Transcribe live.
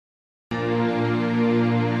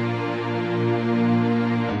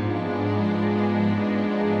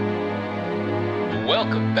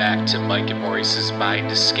Welcome back to Mike and Maurice's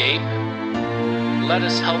Mind Escape. Let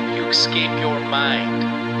us help you escape your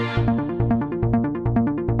mind.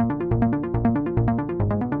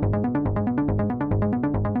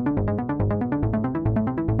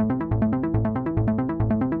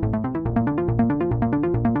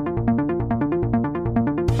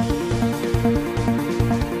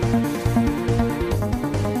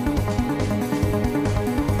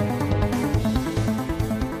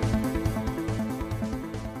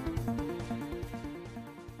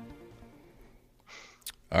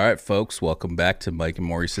 All right, folks, welcome back to Mike and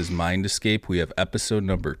Maurice's Mind Escape. We have episode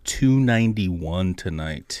number 291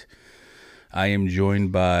 tonight. I am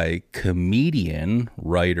joined by comedian,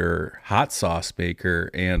 writer, hot sauce maker,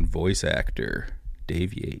 and voice actor,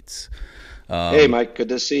 Dave Yates. Hey, Mike, good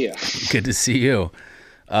to see you. Good to see you.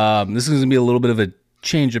 This is going to be a little bit of a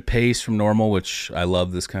change of pace from normal, which I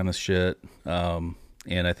love this kind of shit, and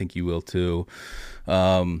I think you will too.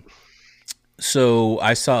 So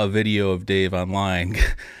I saw a video of Dave online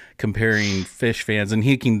comparing Phish fans, and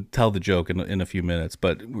he can tell the joke in a few minutes,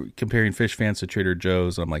 but comparing Phish fans to Trader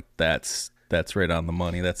Joe's, I'm like, that's right on the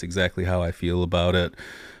money. That's exactly how I feel about it,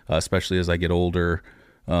 especially as I get older.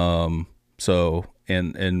 I sent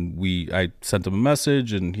him a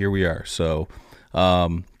message, and here we are. So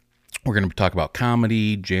we're going to talk about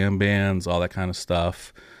comedy, jam bands, all that kind of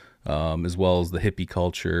stuff, as well as the hippie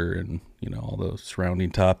culture and, all those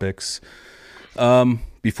surrounding topics.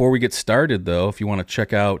 Before we get started, though, if you want to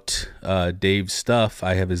check out Dave's stuff,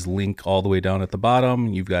 I have his link all the way down at the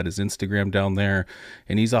bottom. You've got his Instagram down there,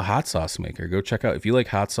 and he's a hot sauce maker. Go check out, if you like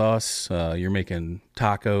hot sauce, you're making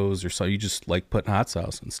tacos or so, you just like putting hot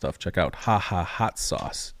sauce and stuff, check out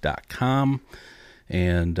hahahotsauce.com.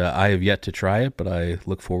 And I have yet to try it, but I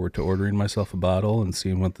look forward to ordering myself a bottle and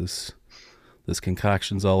seeing what this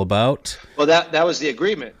concoction's all about. Well, that was the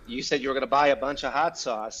agreement. You said you were going to buy a bunch of hot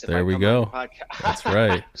sauce. There we go. That's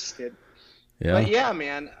right. Just kidding. Yeah. But yeah,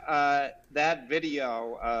 man, that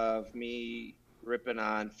video of me ripping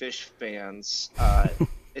on Phish fans,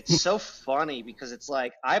 it's so funny because it's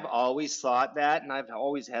like I've always thought that, and I've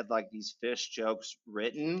always had like these Phish jokes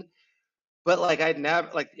written, but like I'd never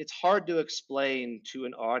it's hard to explain to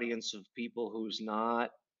an audience of people who's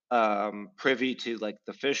not privy to like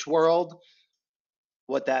the Phish world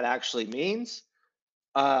what that actually means.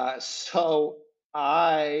 So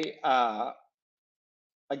I,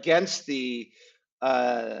 against the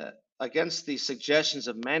suggestions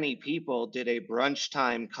of many people, did a brunch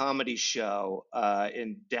time comedy show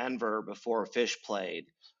in Denver before Phish played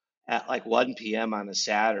at like 1 p.m. on a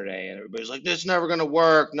Saturday, and everybody's like, "This is never gonna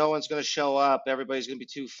work. No one's gonna show up. Everybody's gonna be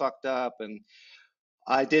too fucked up." And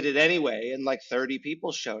I did it anyway, and like 30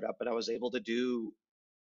 people showed up, and I was able to do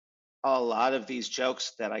a lot of these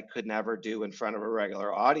jokes that I could never do in front of a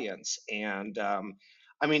regular audience. And I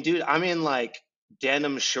mean, dude, I'm in like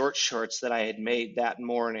denim short shorts that I had made that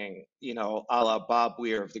morning, a la Bob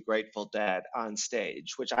Weir of the Grateful Dead on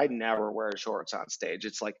stage, which I never wear shorts on stage.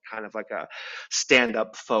 It's like kind of like a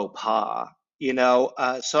stand-up faux pas,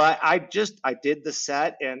 So I did the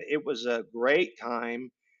set, and it was a great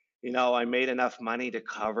time. I made enough money to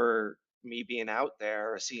cover me being out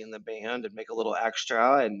there, seeing the band, and make a little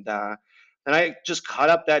extra. And I just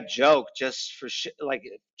cut up that joke just for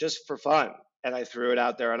just for fun, and I threw it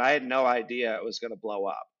out there. And I had no idea it was going to blow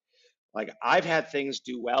up. Like I've had things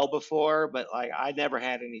do well before, but like I never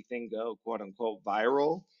had anything go quote unquote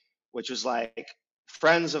viral, which was like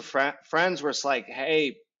friends were like,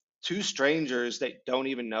 "Hey, two strangers that don't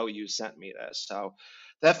even know you sent me this." So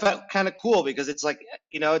that felt kind of cool because it's like,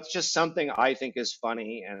 it's just something I think is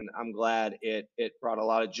funny, and I'm glad it brought a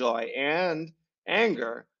lot of joy and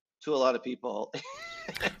anger to a lot of people.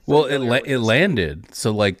 Well, it landed,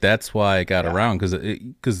 so like that's why I got Yeah. around,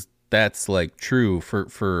 because that's like true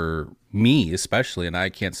for me especially, and I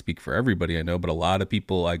can't speak for everybody I know, but a lot of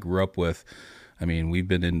people I grew up with. I mean, we've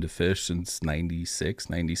been into Phish since 96,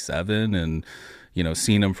 97, and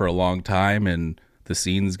seen them for a long time, and the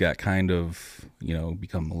scene's got kind of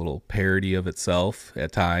become a little parody of itself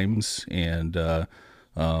at times, and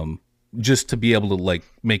just to be able to like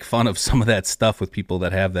make fun of some of that stuff with people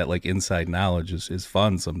that have that like inside knowledge is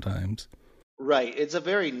fun sometimes. Right. It's a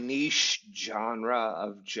very niche genre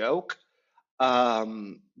of joke.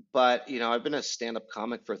 But I've been a stand-up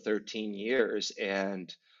comic for 13 years,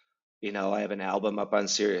 and I have an album up on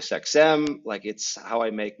Sirius XM. Like it's how I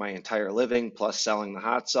make my entire living, plus selling the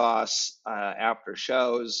hot sauce after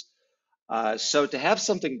shows. So to have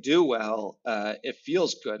something do well, it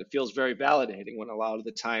feels good. It feels very validating when a lot of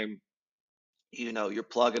the time, you're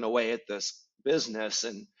plugging away at this business,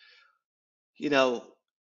 and you know,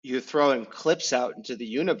 you're throwing clips out into the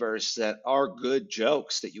universe that are good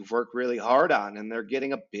jokes that you've worked really hard on, and they're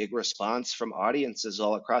getting a big response from audiences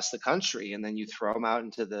all across the country. And then you throw them out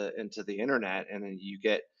into the internet, and then you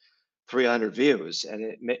get 300 views,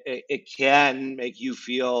 and it can make you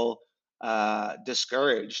feel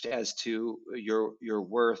discouraged as to your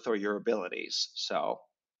worth or your abilities. So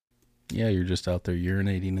Yeah, you're just out there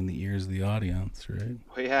urinating in the ears of the audience, right?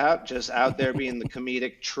 yeah, just out there being the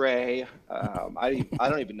comedic Trey. I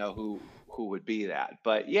don't even know who would be that,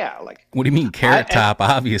 but yeah, like What do you mean, I Carrot and Top?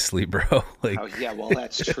 Obviously, bro. oh Like, yeah, well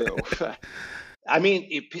that's true. I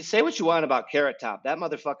mean, say what you want about Carrot Top. That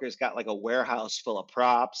motherfucker's got like a warehouse full of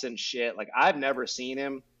props and shit. Like I've never seen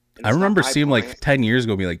him, and I it's not remember my seeing him like point. 10 years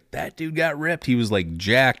ago, be like, that dude got ripped. He was like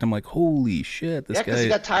jacked. I'm like, holy shit, this Yeah, because he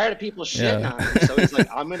guy. got tired of people shitting Yeah. on him, so he's like,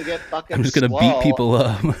 I'm gonna get I'm fucking just gonna beat swole. people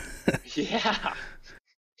up. Yeah.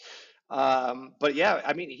 But yeah,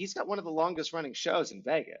 I mean, he's got one of the longest running shows in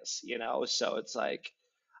Vegas, so it's like,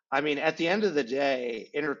 I mean, at the end of the day,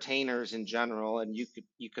 entertainers in general, and you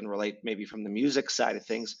can relate maybe from the music side of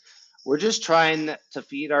things, we're just trying to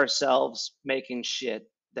feed ourselves making shit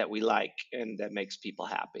that we like and that makes people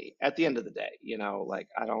happy. At the end of the day, like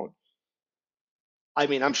I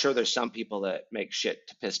mean, I'm sure there's some people that make shit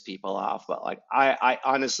to piss people off, but like I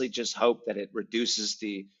honestly just hope that it reduces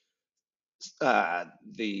the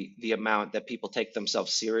amount that people take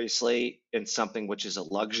themselves seriously in something which is a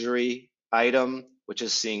luxury item, which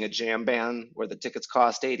is seeing a jam band where the tickets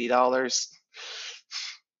cost $80.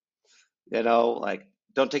 Like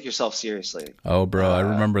don't take yourself seriously. Oh, bro, I Uh,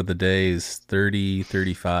 remember the days 30,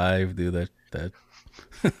 35, dude. That,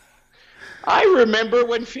 I remember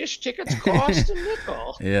when Phish tickets cost a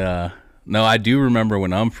nickel, yeah. No, I do remember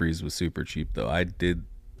when Humphreys was super cheap, though.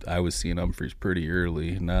 I was seeing Humphreys pretty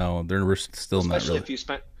early. No, they were still not especially really. if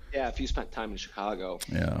you spent time in Chicago.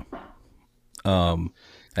 Yeah. Um,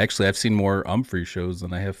 Actually, I've seen more Humphrey shows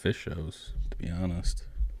than I have Fish shows, to be honest.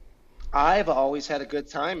 I've always had a good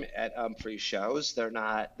time at free shows. They're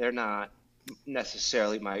not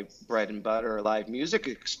necessarily my bread and butter live music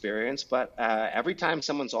experience, but every time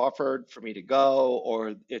someone's offered for me to go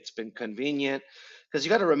or it's been convenient, because you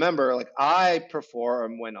got to remember, like I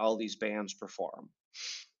perform when all these bands perform,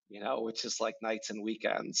 which is like nights and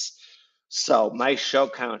weekends. So my show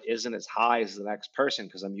count isn't as high as the next person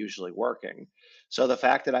because I'm usually working. So the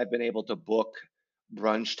fact that I've been able to book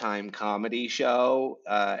brunch time comedy show,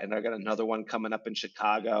 and I got another one coming up in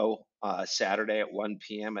Chicago Saturday at 1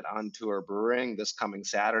 p.m. at On Tour Brewing this coming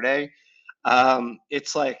Saturday.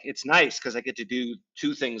 It's like it's nice because I get to do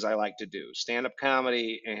two things I like to do: stand-up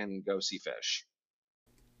comedy and go see Fish.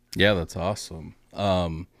 Yeah, that's awesome.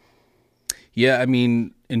 Yeah, I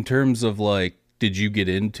mean, in terms of like, did you get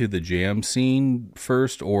into the jam scene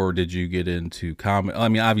first, or did you get into comedy? I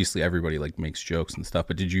mean, obviously everybody like makes jokes and stuff,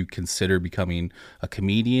 but did you consider becoming a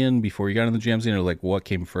comedian before you got in the jam scene, or like what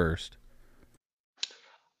came first?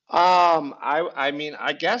 I mean,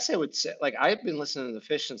 I guess I would say like I've been listening to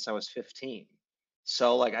Fish since I was 15.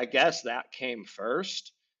 So like I guess that came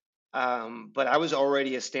first. But I was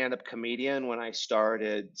already a stand-up comedian when I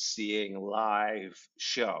started seeing live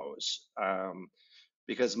shows.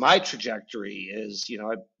 Because my trajectory is,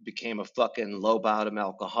 I became a fucking low bottom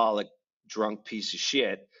alcoholic, drunk piece of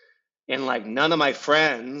shit. And like none of my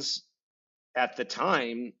friends at the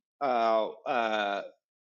time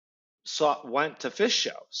went to Fish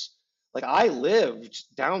shows. Like I lived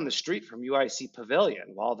down the street from UIC Pavilion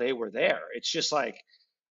while they were there. It's just like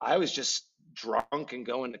I was just drunk and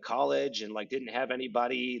going to college and like didn't have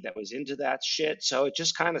anybody that was into that shit. So it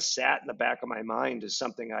just kind of sat in the back of my mind as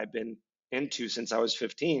something I've been into since I was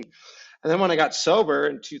 15. And then when I got sober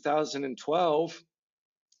in 2012,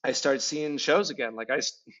 I started seeing shows again. Like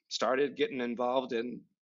started getting involved in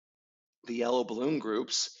the yellow balloon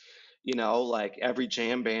groups. Like every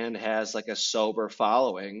jam band has like a sober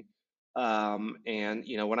following. And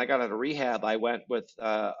when I got out of rehab, I went with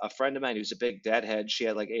a friend of mine who's a big deadhead. She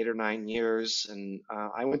had like 8 or 9 years, and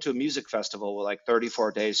I went to a music festival with like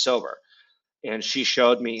 34 days sober, and she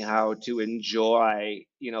showed me how to enjoy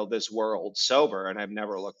this world sober, and I've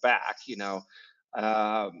never looked back.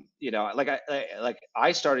 Like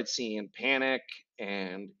I started seeing Panic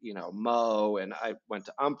and Mo, and I went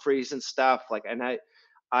to Umphreys and stuff like, and I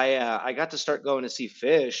got to start going to see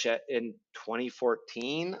Fish in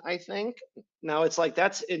 2014, I think. Now it's like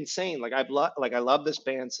that's insane. Like I love this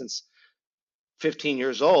band since 15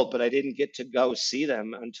 years old, but I didn't get to go see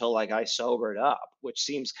them until like I sobered up, which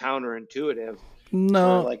seems counterintuitive for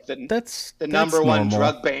No, like the number that's one normal.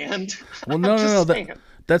 drug band. Well, I'm no, no, no. just saying.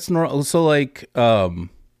 That's normal. So like,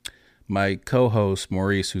 my co-host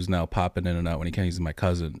Maurice, who's now popping in and out when he can, he's my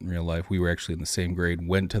cousin in real life. We were actually in the same grade,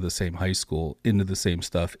 went to the same high school, into the same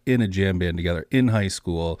stuff, in a jam band together in high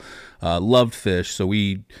school. Loved Phish, so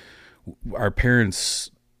our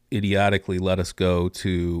parents idiotically let us go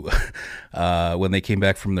to when they came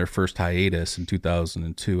back from their first hiatus in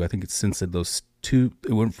 2002. I think it's since those two.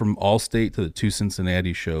 It went from Allstate to the two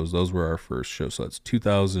Cincinnati shows. Those were our first shows. So that's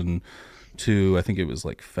 2002. I think it was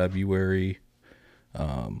like February.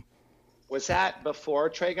 Was that before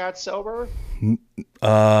Trey got sober?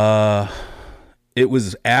 Uh, it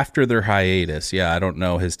was after their hiatus. Yeah, I don't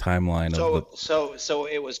know his timeline of the. So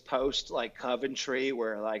it was post like Coventry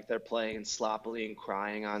where like they're playing sloppily and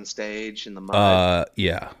crying on stage in the mud.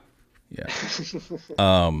 Yeah, yeah.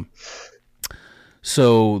 Um,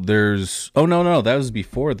 so there's. Oh no, that was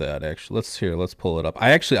before that. Actually, let's pull it up.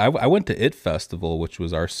 I went to It Festival, which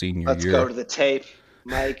was our senior Let's go year. to the tape,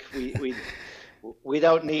 Mike. We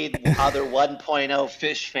don't need other 1.0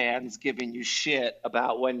 Phish fans giving you shit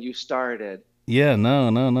about when you started. Yeah,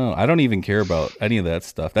 no. I don't even care about any of that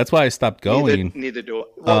stuff. That's why I stopped going. Neither do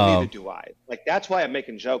neither Um, do I. Like that's why I'm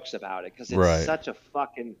making jokes about it because it's right, such a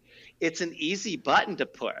fucking it's an easy button to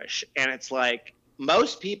push and it's like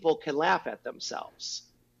most people can laugh at themselves.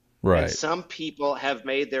 And right. some people have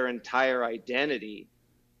made their entire identity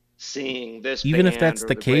seeing this Even if band that's or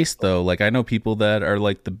the the case, Grateful. though, like I know people that are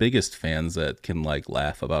like the biggest fans that can like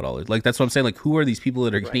laugh about all this. Like that's what I'm saying. Like, who are these people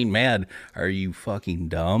that are Right. getting mad? Are you fucking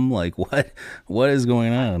dumb? Like, what is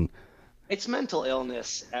going I, on? it's mental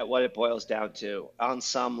illness at what it boils down to. On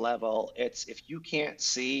some level, it's if you can't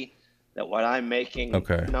see that what I'm making,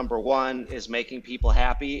 Okay. number one, is making people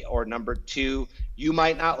happy, or number two, you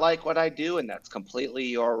might not like what I do, and that's completely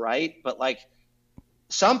your right. But like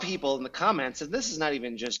some people in the comments, and this is not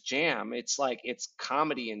even just jam, it's like it's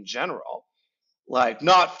comedy in general, like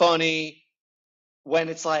not funny, when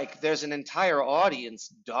it's like there's an entire audience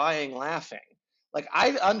dying laughing. Like I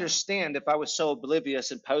understand if I was so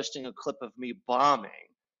oblivious and posting a clip of me bombing,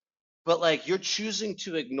 but like you're choosing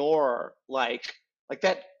to ignore like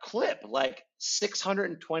that clip, like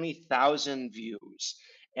 620,000 views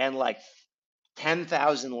and like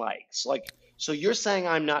 10,000 likes. Like so you're saying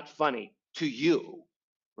I'm not funny to you,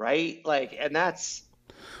 right? Like and that's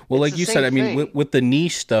Well, it's like the you said, same I mean, with, thing. with the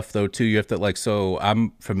niche stuff though, too, you have to like. So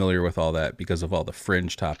I'm familiar with all that because of all the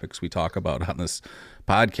fringe topics we talk about on this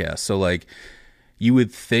podcast. So like, you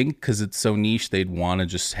would think because it's so niche, they'd want to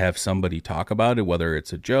just have somebody talk about it, whether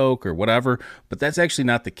it's a joke or whatever. But that's actually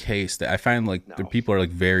not the case. That I find like the No. people are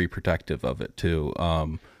like very protective of it too.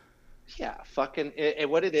 Yeah, fucking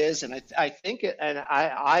what it is, and I think it, and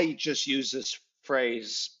I just use this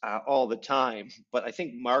phrase all the time, but I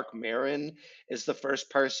think Mark Maron is the first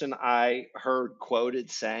person I heard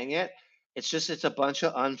quoted saying it. It's just it's a bunch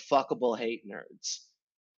of unfuckable hate nerds.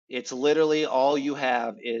 It's literally all you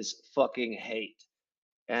have is fucking hate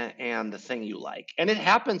and the thing you like. And it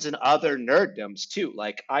happens in other nerddoms too.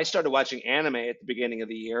 Like I started watching anime at the beginning of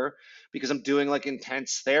the year because I'm doing like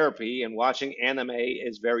intense therapy and watching anime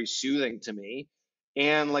is very soothing to me.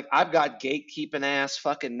 And like I've got gatekeeping ass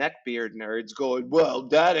fucking neckbeard nerds going, well,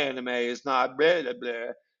 that anime is not blah blah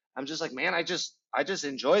blah. I'm just like, man, I just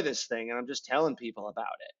enjoy this thing and I'm just telling people about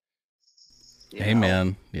it, you Hey know?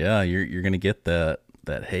 man, yeah, you're gonna get that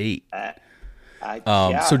hate. Uh, So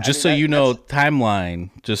yeah, I just mean so you know, that's timeline,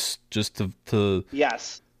 just to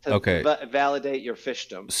yes, to okay. validate your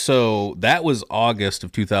fishdom. So that was August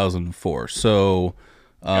of 2004. So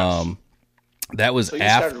Yes. um, that was So you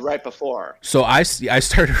started after. right before. So I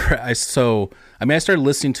started I started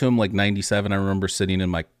listening to him like 97. I remember sitting in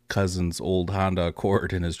my cousin's old Honda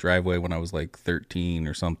Accord in his driveway when I was like 13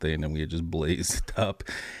 or something, and we had just blazed it up,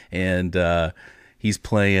 and he's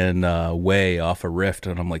playing Way off a Rift,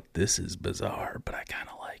 and I'm like, this is bizarre, but I kind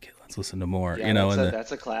of like it. Let's listen to more, Yeah, and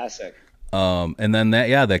that's a classic. and then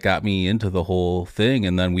that got me into the whole thing,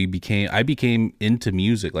 and then I became into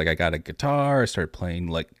music. Like I got a guitar, I started playing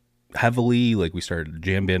like heavily, like we started a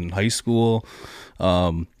jam band in high school.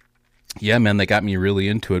 Yeah, man, that got me really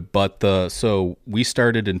into it. But so we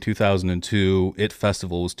started in 2002. It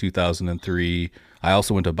Festival was 2003. I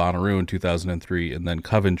also went to Bonnaroo in 2003, and then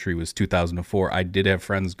Coventry was 2004. I did have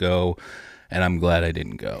friends go, and I'm glad I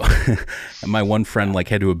didn't go. And my one friend Yeah. like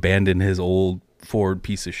had to abandon his old Ford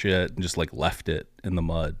piece of shit and just like left it in the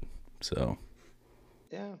mud. So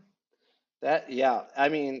Yeah. Yeah. I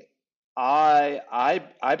mean,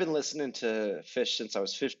 I've been listening to Fish since I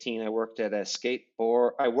was 15. I worked at the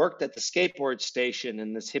skateboard station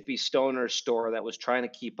in this hippie stoner store that was trying to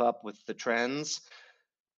keep up with the trends.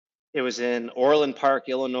 It was in Orland Park,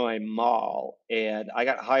 Illinois Mall, and I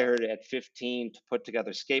got hired at 15 to put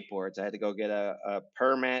together skateboards. I had to go get a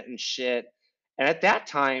permit and shit. And at that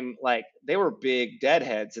time, like they were big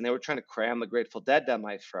deadheads and they were trying to cram the Grateful Dead down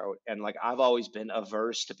my throat. And like I've always been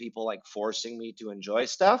averse to people like forcing me to enjoy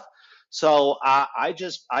stuff. So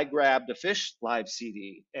I grabbed a Phish live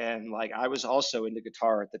CD and like I was also into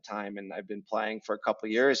guitar at the time and I've been playing for a couple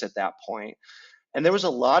of years at that point. And there was a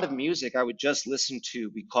lot of music I would just listen to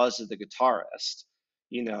because of the guitarist,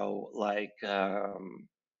 you know, like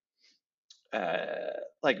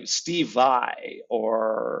Steve Vai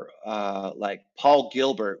or like Paul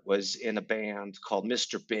Gilbert was in a band called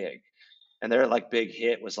Mr. Big, and their like big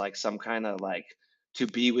hit was like some kind of like "To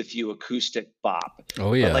Be With You" acoustic bop.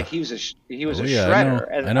 Oh But like yeah. he was a Oh yeah, I know. shredder,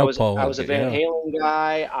 and I I know was Paul I was a Elgate. Van Yeah. Halen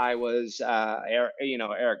guy. I was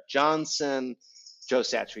Eric Johnson, Joe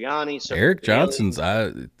Satriani, so Eric Van Halen.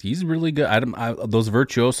 Johnson's he's really good. Those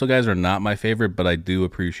virtuoso guys are not my favorite, but I do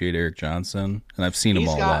appreciate Eric Johnson, and I've seen him He's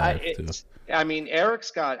all got live too. it's. I mean,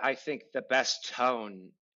 Eric's got, I think, the best tone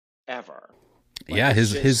ever. Like Yeah, it's his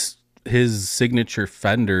just his his signature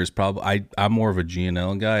Fenders probably. I'm more of a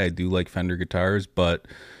G&L guy. I do like Fender guitars, but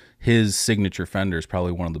his signature Fender is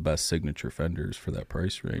probably one of the best signature Fenders for that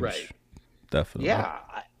price right. range. Definitely. Yeah,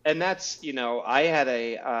 and that's, I had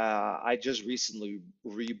I just recently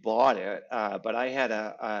rebought it, but I had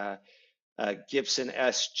a Gibson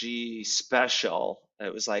SG Special.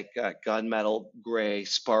 It was like a gunmetal gray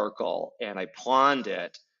sparkle, and I pawned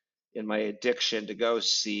it in my addiction to go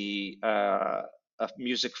see a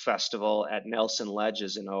music festival at Nelson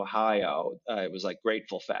Ledges in Ohio. It was like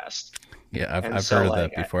Grateful Fest. Yeah, I've And I've so heard of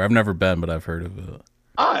like that before. I've never been, but I've heard of it.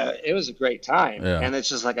 it was a great time. Yeah. And it's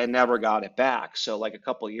just like I never got it back. So like a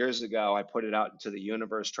couple years ago, I put it out into the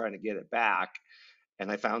universe trying to get it back.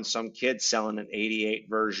 And I found some kid selling an 88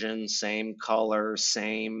 version, same color,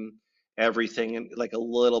 same everything, and like a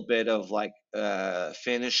little bit of like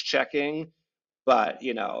finish checking. But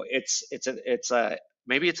it's a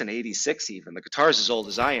maybe it's an 86 even. The guitar's as old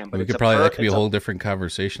as I am, but We could probably that could be a whole different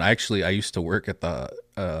conversation. I used to work at the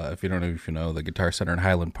if you don't know if you know the Guitar Center in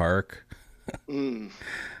Highland Park. mm,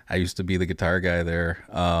 I used to be the guitar guy there.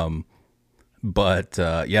 But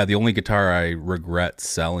yeah, the only guitar I regret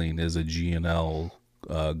selling is a G&L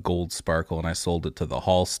Gold Sparkle, and I sold it to the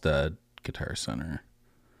Halstead Guitar Center.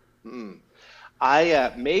 mm.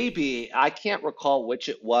 I maybe I can't recall which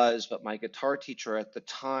it was, but my guitar teacher at the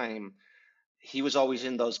time, he was always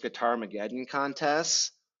in those Guitar Mageddon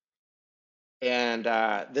contests, and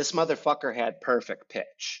this motherfucker had perfect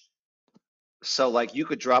pitch. So like you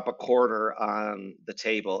could drop a quarter on the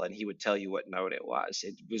table and he would tell you what note it was.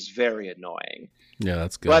 It was very annoying. Yeah,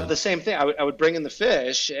 that's But good. the same thing, I would bring in the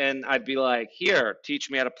fish and I'd be like, here,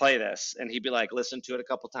 teach me how to play this. And he'd be like, listen to it a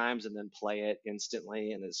couple times and then play it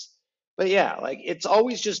instantly. But yeah, like it's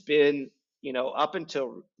always just been, up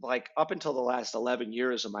until the last 11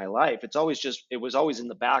 years of my life, it was always in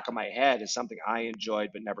the back of my head as something I enjoyed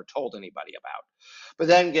but never told anybody about. But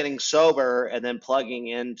then getting sober and then plugging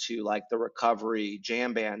into like the recovery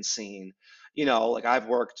jam band scene, like I've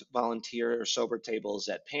worked volunteer sober tables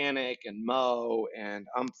at Panic and Mo and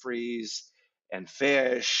Humphreys and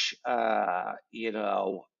Fish, and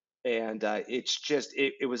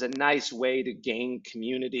it was a nice way to gain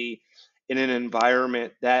community in an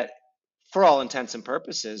environment that, for all intents and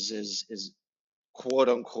purposes, is quote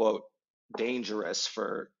unquote dangerous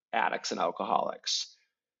for addicts and alcoholics.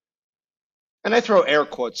 And I throw air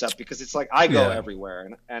quotes up because it's like I go Yeah. everywhere,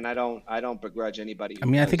 and I don't begrudge anybody I who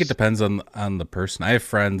mean, I think it does. depends on the person. I have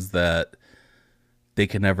friends that they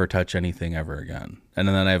can never touch anything ever again. And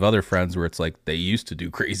then I have other friends where it's like they used to do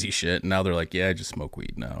crazy shit and now they're like, yeah, I just smoke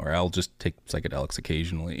weed now or I'll just take psychedelics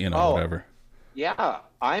occasionally, Oh, whatever. yeah,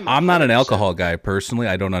 I'm a I'm not hundred an percent alcohol guy personally.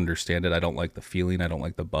 I don't understand it. I don't like the feeling. I don't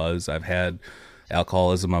like the buzz. I've had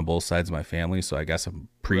alcoholism on both sides of my family, so I guess I'm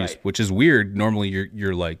right. which is weird. Normally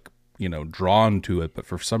you're like, drawn to it, but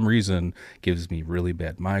for some reason it gives me really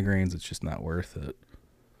bad migraines. It's just not worth it.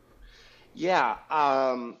 Yeah,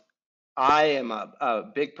 I am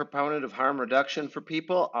a big proponent of harm reduction for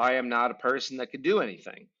people. I am not a person that could do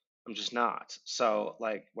anything. I'm just not. So,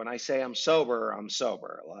 like, when I say I'm sober, I'm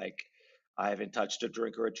sober. Like, I haven't touched a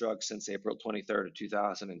drink or a drug since April 23rd of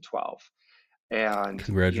 2012. And,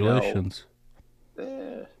 Congratulations.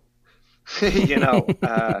 eh, you know,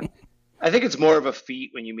 I think it's more of a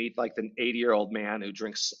feat when you meet like the 80-year-old man who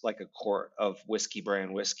drinks like a quart of whiskey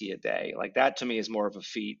brand whiskey a day. Like that to me is more of a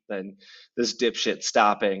feat than this dipshit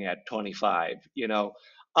stopping at 25, you know.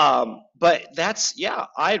 But that's yeah,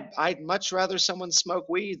 I'd much rather someone smoke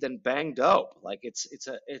weed than bang dope. Like it's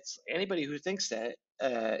anybody who thinks that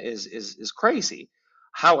is crazy.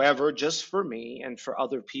 However, just for me and for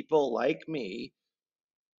other people like me,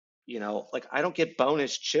 like I don't get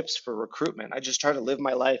bonus chips for recruitment. I just try to live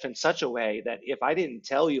my life in such a way that if I didn't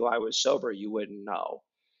tell you I was sober, you wouldn't know.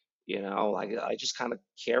 Like I just kind of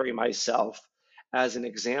carry myself as an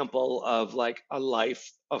example of like a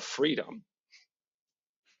life of freedom,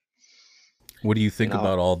 What do you you think know.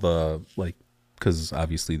 about all the like? Because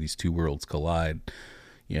obviously these two worlds collide.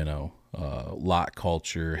 Lot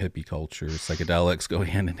culture, hippie culture, psychedelics go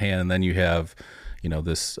hand in hand, and then you have,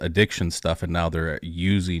 this addiction stuff, and now they're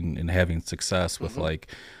using and having success with Hmm.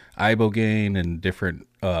 like ibogaine and different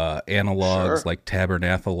analogs Sure. like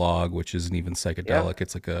tabernatholog, which isn't even Yeah. psychedelic.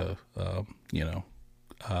 It's like a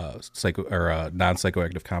psycho or a non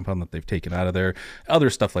psychoactive compound that they've taken out of there. Other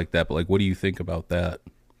stuff like that. But like, what do you think about that?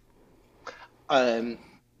 Um,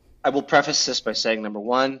 I will preface this by saying, number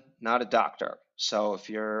one, not a doctor. So if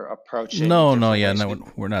you're approaching No, no, different yeah, ways,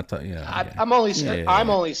 no, we're not. Yeah, I, yeah, I'm only yeah, yeah, I'm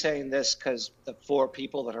yeah. only saying this because the four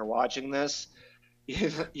people that are watching this,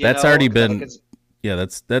 That's already because I think been. it's Yeah,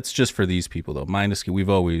 that's just for these people though. Minus, we've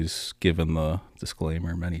always given the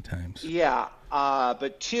disclaimer many times. yeah.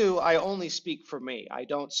 But two, I only speak for me. I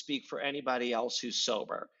don't speak for anybody else who's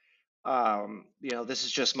sober. This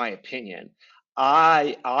is just my opinion.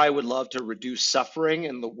 I would love to reduce suffering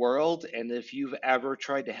in the world, and if you've ever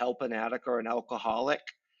tried to help an addict or an alcoholic,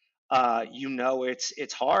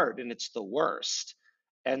 it's hard and it's the worst.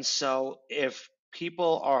 And so if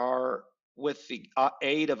people are with the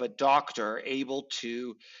aid of a doctor able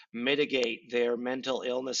to mitigate their mental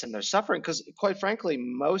illness and their suffering, because quite frankly,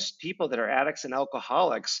 most people that are addicts and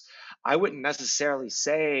alcoholics, I wouldn't necessarily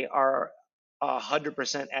say are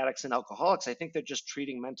 100% addicts and alcoholics. I think they're just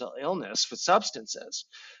treating mental illness with substances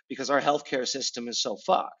because our healthcare system is so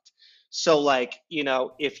fucked. So, like,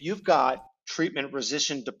 if you've got treatment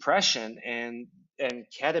resistant depression and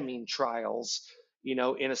ketamine trials,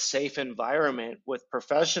 in a safe environment with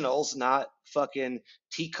professionals, not fucking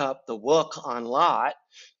teacup the wook on lot,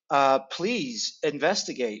 please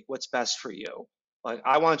investigate what's best for you. Like,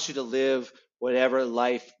 I want you to live whatever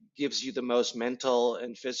life gives you the most mental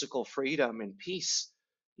and physical freedom and peace.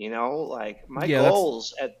 Like my Yeah, that's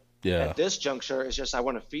goals yeah, at this juncture is just I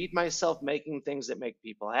want to feed myself making things that make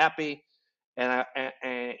people happy, and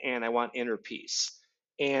I want inner peace.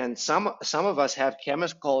 And some of us have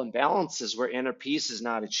chemical imbalances where inner peace is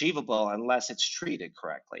not achievable unless it's treated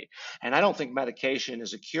correctly. And I don't think medication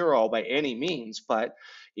is a cure-all by any means, but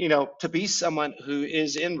to be someone who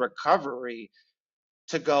is in recovery,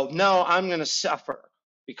 to go, no, I'm going to suffer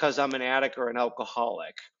because I'm an addict or an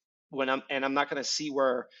alcoholic. I'm not going to see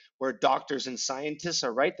where doctors and scientists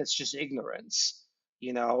are right. That's just ignorance.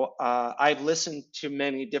 I've listened to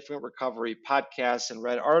many different recovery podcasts and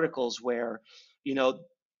read articles where, you know,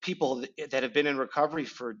 people that have been in recovery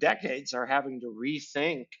for decades are having to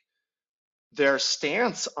rethink their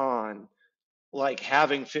stance on like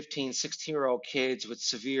having 15, 16-year-old kids with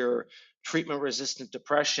severe treatment resistant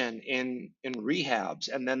depression in rehabs,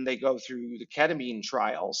 and then they go through the ketamine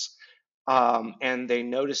trials, and they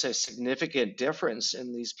notice a significant difference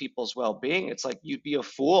in these people's well-being. It's like you'd be a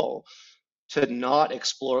fool to not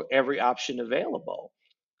explore every option available.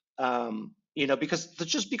 Because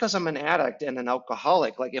just because I'm an addict and an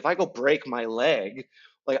alcoholic, like if I go break my leg,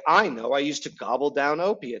 like I know I used to gobble down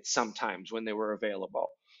opiates sometimes when they were available,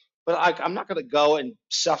 but I'm not going to go and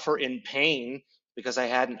suffer in pain because I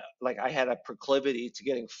had a proclivity to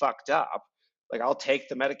getting fucked up. Like I'll take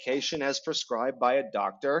the medication as prescribed by a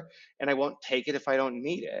doctor, and I won't take it if I don't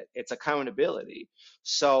need it. It's accountability.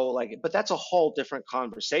 So like, but that's a whole different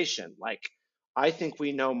conversation. Like I think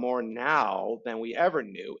we know more now than we ever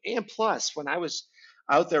knew. And plus, when I was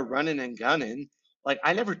out there running and gunning, like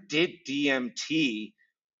I never did DMT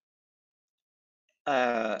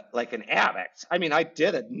like an addict. I mean, I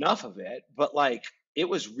did enough of it, but like it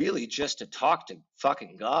was really just to talk to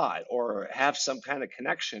fucking God or have some kind of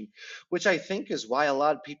connection, which I think is why a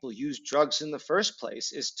lot of people use drugs in the first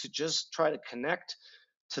place, is to just try to connect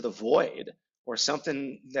to the void or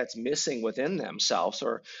something that's missing within themselves.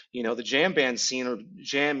 Or the jam band scene or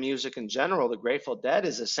jam music in general, the Grateful Dead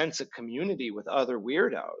is a sense of community with other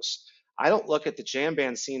weirdos. I don't look at the jam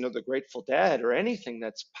band scene or the Grateful Dead or anything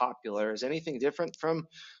that's popular as anything different from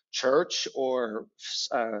church or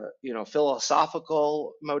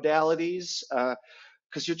philosophical modalities,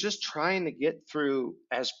 because you're just trying to get through,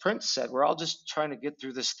 as Prince said, we're all just trying to get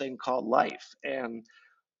through this thing called life. And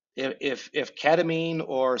if ketamine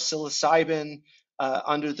or psilocybin,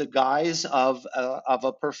 under the guise of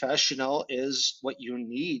a professional, is what you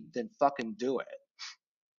need, then fucking do it.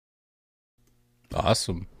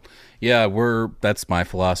 awesome. Yeah, we're that's my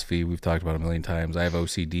philosophy. We've talked about it a million times. I have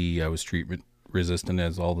OCD. I was treatment resistant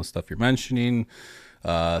as all the stuff you're mentioning.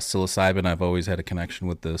 Psilocybin, I've always had a connection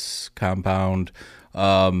with this compound.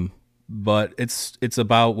 But it's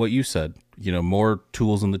about what you said, more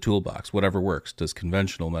tools in the toolbox, whatever works. Does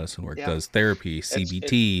conventional medicine work? Yeah. Does therapy, It's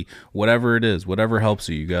CBT, whatever it is, whatever helps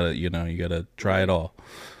you, you gotta try it right. all,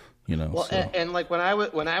 Well, so and like when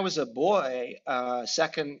I was a boy,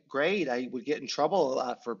 second grade, I would get in trouble a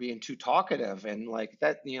lot for being too talkative, and like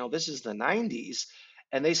that, this is the '90s,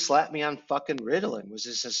 and they slapped me on fucking Ritalin, which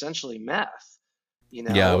is essentially meth,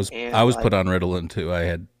 yeah, I and was put like on Ritalin too. I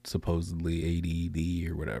had supposedly ADD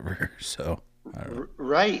or whatever. So I don't know.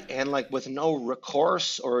 right, and like with no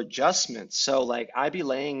recourse or adjustment. So like I'd be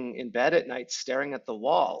laying in bed at night staring at the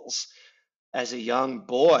walls as a young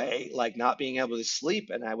boy, like not being able to sleep,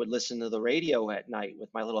 and I would listen to the radio at night with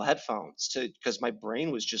my little headphones to because my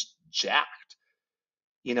brain was just jacked,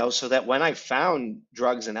 so that when I found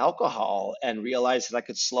drugs and alcohol and realized that I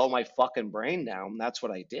could slow my fucking brain down, that's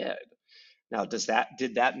what I did. Now,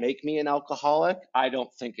 did that make me an alcoholic? I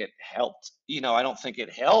don't think it helped. I don't think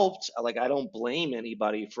it helped. Like, I don't blame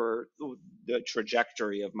anybody for the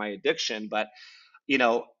trajectory of my addiction, but you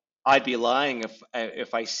know, I'd be lying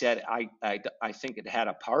if I said I think it had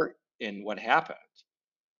a part in what happened.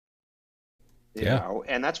 Yeah,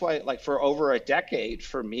 And that's why, like, for over a decade,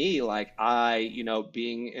 for me, like,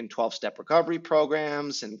 being in 12-step recovery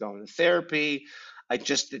programs and going to therapy, I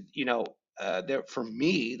just did, there for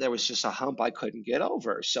me, there was just a hump I couldn't get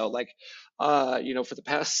over. So, like, for the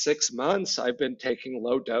past 6 months, I've been taking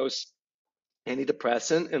low dose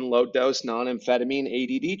antidepressant and low dose non-amphetamine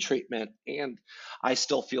ADD treatment, and I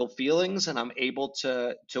still feel feelings, and I'm able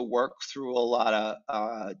to work through a lot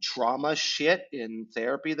of trauma shit in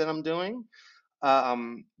therapy that I'm doing,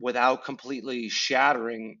 without completely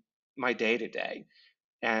shattering my day to day.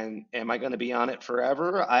 And am I going to be on it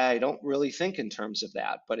forever? I don't really think in terms of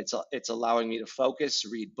that, but it's allowing me to focus,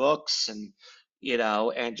 read books, and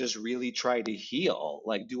just really try to heal,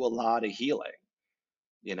 like do a lot of healing.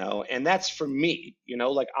 And that's for me.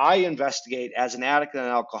 Like I investigate as an addict and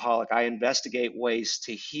an alcoholic, I investigate ways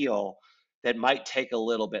to heal that might take a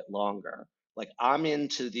little bit longer. Like I'm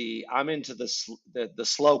into the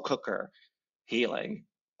slow cooker healing,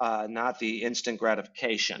 not the instant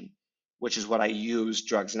gratification, which is what I use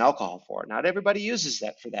drugs and alcohol for. Not everybody uses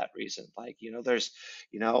that for that reason. Like, there's,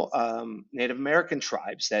 Native American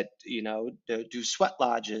tribes that, do sweat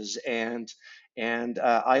lodges and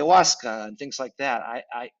ayahuasca and things like that.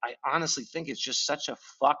 I honestly think it's just such a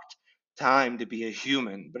fucked time to be a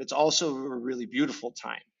human, but it's also a really beautiful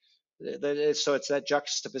time. So it's that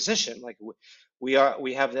juxtaposition. Like we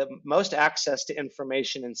have the most access to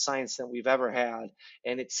information and science that we've ever had,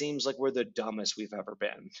 and it seems like we're the dumbest we've ever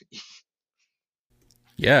been.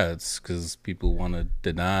 yeah, it's because people want to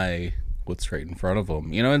deny what's right in front of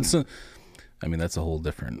them, and so I mean that's a whole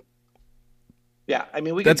different. Yeah, I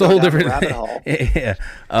mean we could That's a go whole down a different. rabbit hole. Yeah.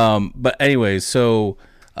 But anyways, so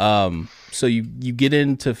you get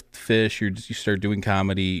into Fish, you start doing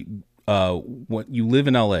comedy. What you live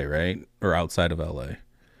in LA, right, or outside of LA?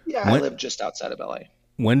 Yeah, I When live just outside of LA.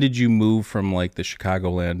 when did you move from like the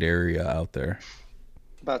Chicagoland area out there?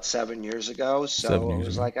 About 7 years ago. 7 So it years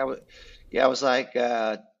was ago. like I was like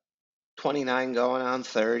 29 going on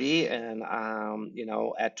 30, and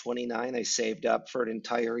at 29 I saved up for an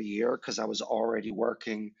entire year because I was already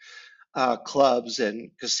working clubs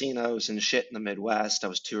and casinos and shit in the Midwest. I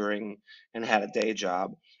was touring and had a day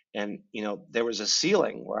job. And, there was a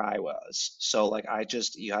ceiling where I was. So, like,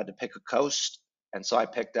 you had to pick a coast. And so I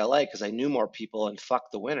picked LA because I knew more people and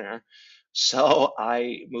fuck the winter. So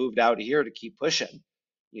I moved out here to keep pushing,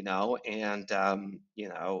 and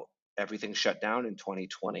everything shut down in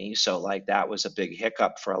 2020. So, like, that was a big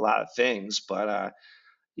hiccup for a lot of things. But,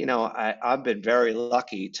 I've been very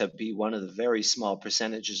lucky to be one of the very small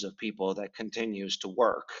percentages of people that continues to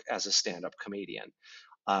work as a stand-up comedian.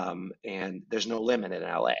 And there's no limit in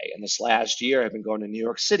LA. And this last year, I've been going to New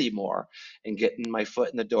York City more and getting my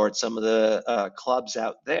foot in the door at some of the clubs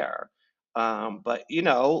out there. But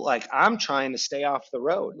like I'm trying to stay off the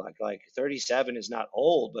road. Like 37 is not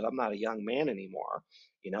old, but I'm not a young man anymore.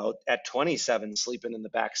 At 27, sleeping in the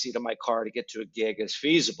back seat of my car to get to a gig is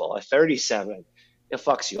feasible. At 37, it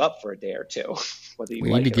fucks you up for a day or two, whether you We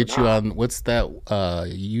need like to it or get you not. on. What's that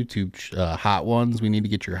YouTube hot ones? We need to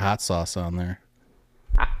get your hot sauce on there.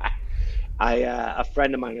 A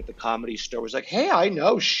friend of mine at the comedy store was like, "Hey, I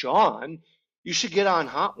know Sean. You should get on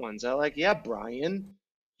Hot Ones." I like, "Yeah, Brian,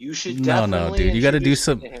 you should No, no, definitely dude. You got to do introduce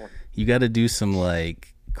me some. to him." You got to do some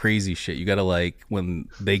like crazy shit. You got to like when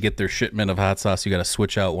they get their shipment of hot sauce, you got to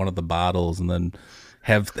switch out one of the bottles and then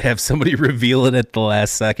have somebody reveal it at the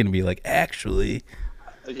last second and be like, actually.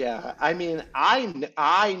 Yeah, I mean,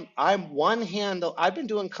 I'm one hand. I've been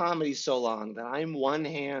doing comedy so long that I'm one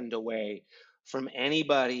hand away from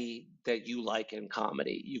anybody that you like in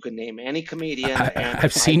comedy. You can name any comedian, and I've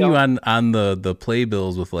if I seen you don't, on the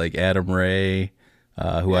playbills with like Adam Ray, who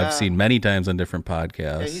I've yeah, seen many times on different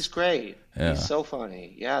yeah, he's podcasts. great. He's Yeah, so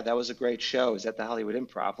funny. Yeah, that was a great show. He's at the Hollywood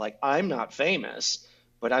Improv. Like, I'm not famous,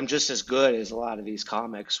 but I'm just as good as a lot of these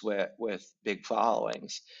comics with big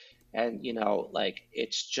followings. And like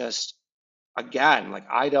it's just again, like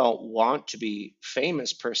I don't want to be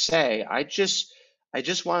famous per se. I just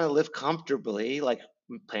want to live comfortably, like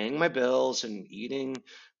paying my bills and eating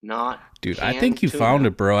not dude, I think canned you found tuna.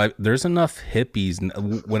 it, bro. There's enough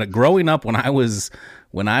hippies growing up when I was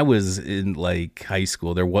in like high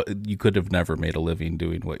school. You could have never made a living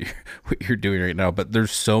doing what you're what you're doing right now. But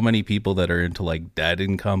there's so many people that are into like Dead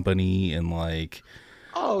and Company and like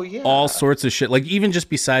Oh all yeah. sorts of shit. Like even just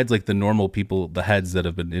besides like the normal people, the heads that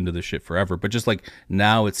have been into this shit forever, but just like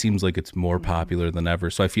now it seems like it's more Mhm. popular than ever.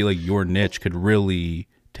 So I feel like your Well, niche could really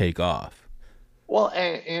take off. well,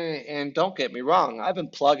 and don't get me wrong, I've been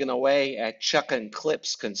plugging away at chucking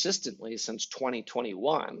clips consistently since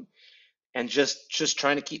 2021, and just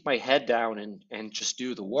trying to keep my head down and just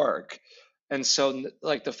do the work. And so,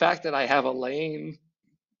 like the fact that I have a lane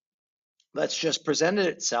that's just presented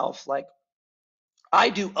itself, like I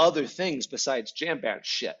do other things besides jam band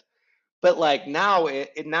shit. But like now,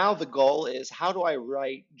 now the goal is how do I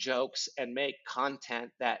write jokes and make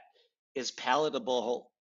content that is palatable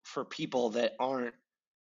for people that aren't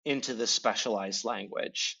into the specialized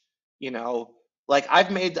language. You know, like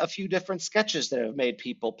I've made a few different sketches that have made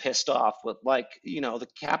people pissed off with like, the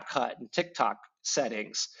CapCut and TikTok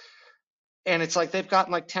settings, and it's like they've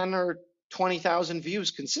gotten like 10 or 20,000 views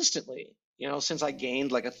consistently, since I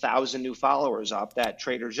gained like 1,000 new followers off that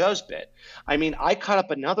Trader Joe's bit. I mean, I cut up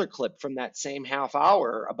another clip from that same half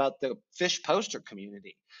hour about the Phish poster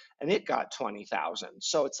community, and it got 20,000.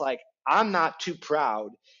 So it's like I'm not too proud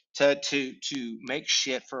to make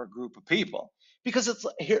shit for a group of people, because it's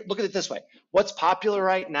here. Look at it this way: what's popular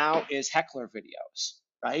right now is heckler videos,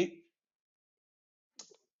 right?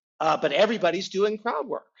 But everybody's doing crowd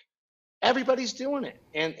work. Everybody's doing it.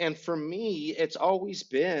 And for me, it's always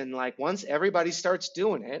been like once everybody starts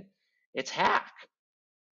doing it, it's hack,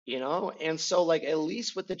 And so like at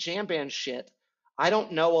least with the jam band shit, I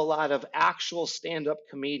don't know a lot of actual stand-up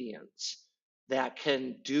comedians that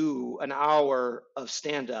can do an hour of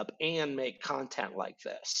stand-up and make content like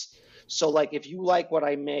this. So like if you like what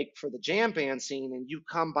I make for the jam band scene and you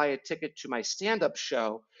come buy a ticket to my stand-up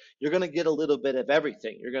show, you're gonna get a little bit of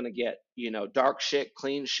everything. You're gonna get, dark shit,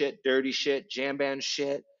 clean shit, dirty shit, jam band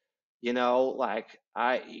shit, like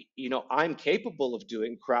I'm capable of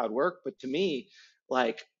doing crowd work, but to me,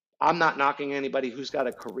 like I'm not knocking anybody who's got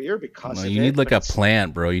a career No, because of you need it, like but a it's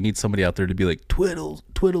plant, bro. You need somebody out there to be like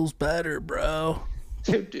Twiddle's better, bro.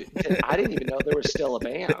 dude, I didn't even know there was still a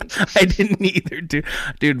band. I didn't either, dude.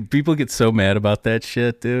 Dude, people get so mad about that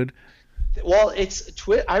shit, dude. Well, it's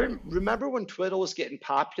Twit. Remember when Twiddle was getting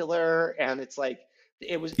popular, and it's like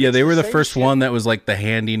Yeah, it's they the were the same first shit. one that was like the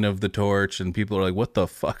handing of the torch, and people are like, "What the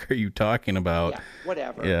fuck are you talking about?" Yeah,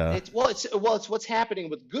 whatever. Yeah, It's what's happening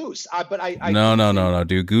with Goose. But I no, do no, no, think, no,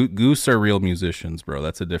 dude. Goose are real musicians, bro.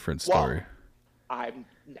 That's a different story. well, I'm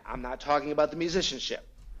I'm not talking about the musicianship.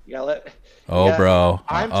 You gotta let, you Oh, got. bro.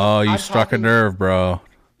 Oh, you I'm struck a talking. nerve, bro.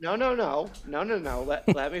 No, no, no, no, no, no.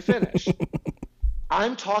 Let me finish.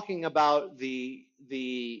 I'm talking about the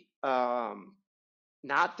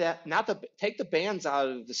not the take the bands out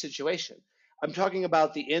of the situation. I'm talking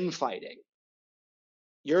about the infighting.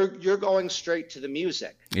 You're going straight to the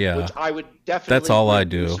music, which Yeah, I would that's definitely all I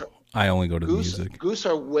agree. do. I only go to the music. Goose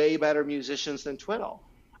are way better musicians than Twiddle.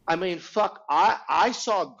 I mean, fuck, I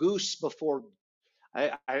saw Goose before.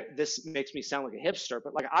 This makes me sound like a hipster,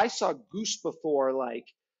 but like I saw Goose before like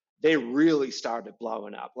they really started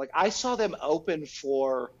blowing up. Like I saw them open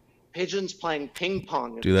for Pigeons playing ping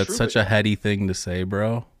pong at the Dude, that's such a Troubadour. heady thing to say,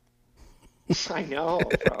 bro. I know,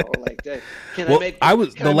 bro. Like, Well, I was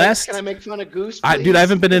the can I last. make fun of Goose, Dude, I please?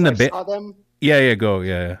 haven't been Because in a I bit. saw them. Yeah, yeah, go,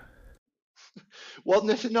 yeah, yeah. Well,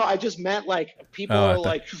 no, no, I just meant like people Oh, are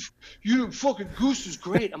like, you fucking Goose is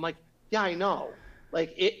great. I'm like, yeah, I know.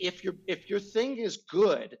 Like, if your thing is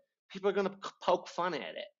good, people are gonna poke fun at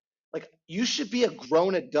it. Like, you should be a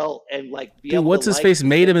grown adult and like be dude, able to what's his like face the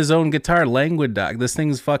made him thing. his own guitar, Languid Dog. This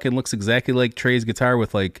thing's fucking looks exactly like Trey's guitar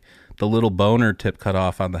with like the little boner tip cut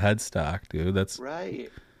off on the headstock, dude. That's Right.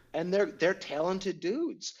 And they're talented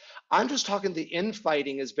dudes. I'm just talking the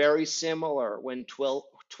infighting is very similar when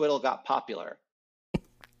Twiddle got popular.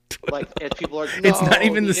 Like, and people are like, It's not no,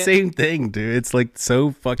 even the same thing, dude. It's like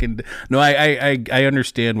so fucking. No, I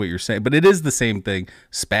understand what you're saying, but it is the same thing.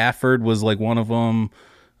 Spafford was like one of them.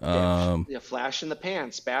 yeah, Um, yeah, flash in the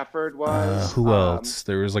pan. Spafford was. who else?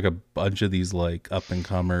 There was like a bunch of these like up and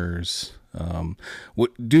comers.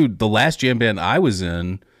 What, dude? The last jam band I was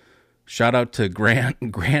in. Shout out to Grant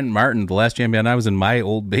Martin. The last jam band I was in. My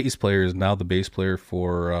old bass player is now the bass player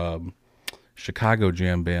for Chicago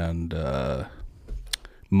jam band.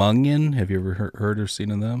 Mungion. Have you ever heard or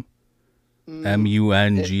seen of them? It,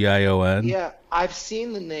 Mungion. yeah, I've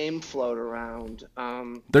seen the name float around.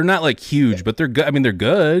 They're not like huge, but they're good. I mean, they're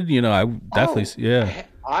good. You know, I definitely. Oh, Yeah,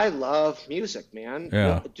 I love music, man.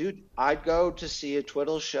 yeah. Dude, I'd go to see a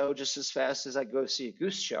Twiddle show just as fast as I'd go see a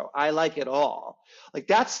Goose show. I like it all. Like,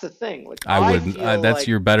 that's the thing. Like, I I wouldn't. feel That's like,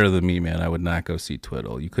 you're better than me, man. I would not go see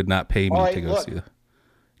Twiddle. You could not pay all me to right, go see look, that.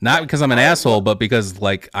 Not because I'm an all right, asshole, look. but because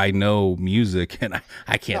like I know music and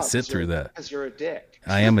I can't No, sit through that. because you're a dick.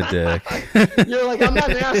 I am a dick. You're like, I'm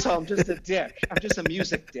not an asshole. I'm just a dick. I'm just a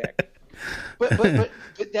music dick.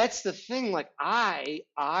 But that's the thing. Like, I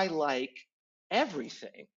like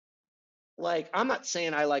everything. Like, I'm not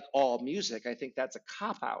saying I like all music. I think that's a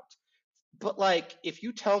cop out. But like, if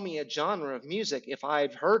you tell me a genre of music, if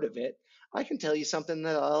I've heard of it, I can tell you something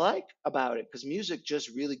that I like about it because music just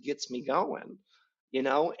really gets me going, you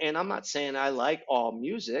know? And I'm not saying I like all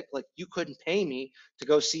music. Like, you couldn't pay me to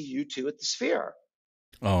go see U2 at the Sphere.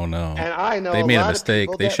 Oh no, And I they know a made a lot of mistake.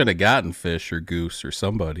 people They that, should have gotten Fish or Goose or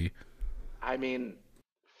somebody. I mean,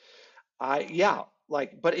 yeah,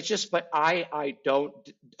 like, but it's just, but I don't,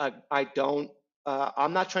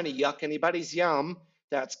 I'm not trying to yuck anybody's yum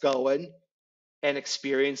that's going and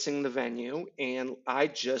experiencing the venue. And I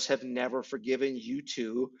just have never forgiven you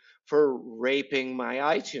two for raping my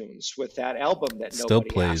iTunes with that album that Still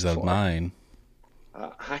nobody plays asked on for. mine.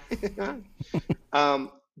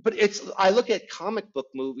 But I look at comic book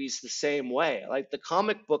movies the same way. Like, the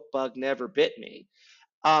comic book bug never bit me.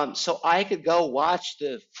 So I could go watch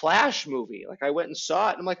the Flash movie. Like, I went and saw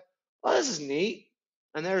it, and I'm like, oh, this is neat.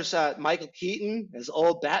 And there's Michael Keaton as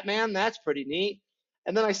old Batman. That's pretty neat.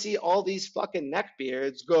 And then I see all these fucking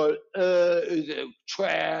neckbeards go,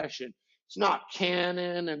 trash, and it's not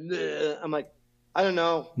canon, and I'm like, I don't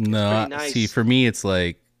know. It's No, pretty see, nice. for me, it's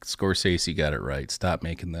like Scorsese got it right. Stop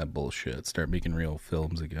making that bullshit. Start making real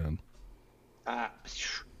films again. Uh,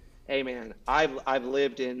 hey man, I've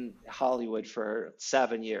lived in Hollywood for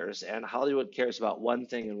 7 years, and Hollywood cares about one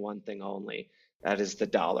thing and one thing only. That is the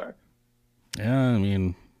dollar. Yeah, I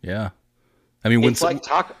mean, yeah. I mean, when It's like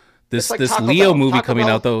Taco. It's like this Taco Leo Bell. movie Taco coming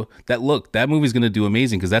out Bell. though, that movie's gonna do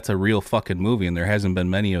amazing because that's a real fucking movie, and there hasn't been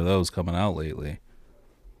many of those coming out lately.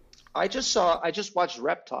 I just watched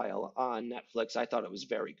Reptile on Netflix. I thought it was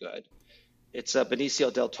very good. It's a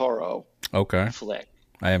Benicio del Toro Okay, flick.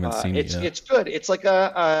 I haven't seen it yet. It's good. It's like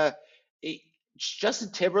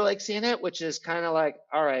Justin Timberlake's in it, which is kind of like,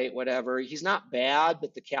 all right, whatever. He's not bad,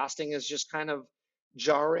 but the casting is just kind of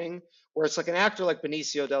jarring. Where it's like an actor like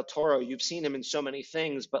Benicio del Toro, you've seen him in so many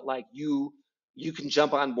things, but like you can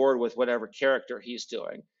jump on board with whatever character he's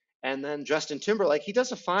doing. And then Justin Timberlake, he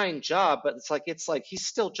does a fine job, but it's like he's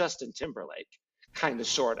still Justin Timberlake, kind of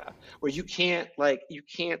sorta, where you can't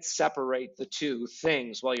separate the two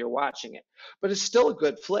things while you're watching it. But it's still a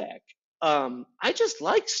good flick. I just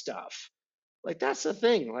like stuff. Like, that's the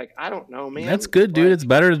thing. Like, I don't know, That's man. good, dude. It's Like,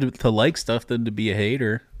 better to like stuff than to be a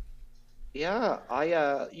hater. yeah,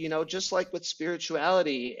 just like with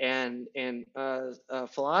spirituality and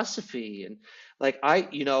philosophy, and like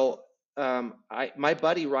my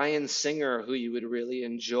buddy Ryan Singer, who you would really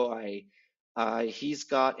enjoy, he's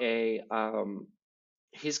got a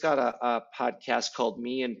podcast called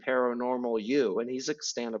Me and Paranormal You, and he's a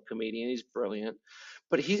stand-up comedian. He's brilliant,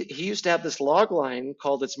 but he used to have this log line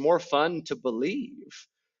called "It's more fun to believe,"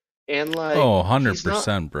 and like Oh,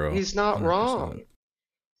 100%, bro. he's not wrong. 100%.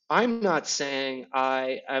 I'm not saying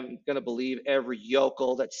I am going to believe every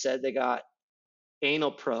yokel that said they got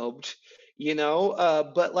anal probed,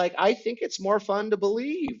 but like, I think it's more fun to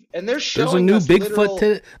believe. And they're There's a showing new us literal,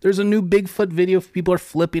 there's a new Bigfoot video people are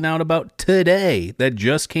flipping out about today that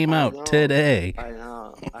just came I out know, today. I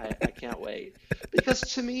know, I can't wait. Because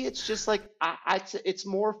to me, it's just like, it's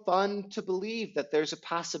more fun to believe that there's a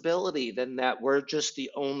possibility than that we're just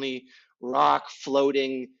the only rock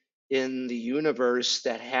floating in the universe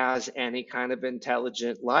that has any kind of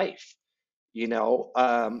intelligent life, you know?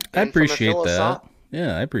 I appreciate that.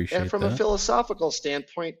 Yeah, I And appreciate from a that. philosophical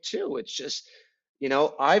standpoint too, it's just,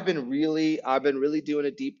 I've been really doing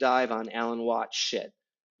a deep dive on Alan Watts shit.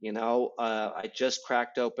 I just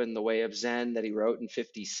cracked open The Way of Zen that he wrote in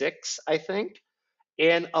 '56, I think.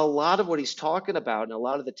 And a lot of what he's talking about and a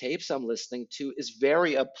lot of the tapes I'm listening to is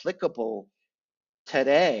very applicable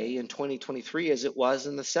today in 2023 as it was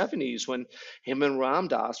in the 70s when him and Ram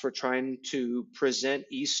Dass were trying to present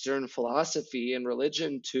Eastern philosophy and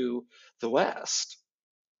religion to the West.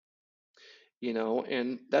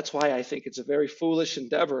 And that's why I think it's a very foolish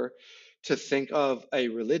endeavor to think of a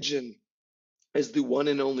religion as the one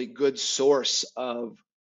and only good source of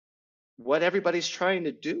what everybody's trying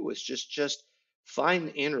to do is just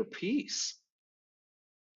find inner peace.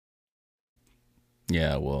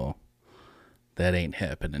 Yeah, well, that ain't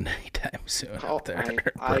happening anytime soon Oh, out there,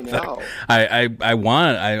 I brother. know.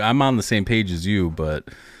 I'm on the same page as you, but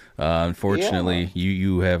Yeah. unfortunately,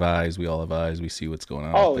 you have eyes, we all have eyes, we see what's going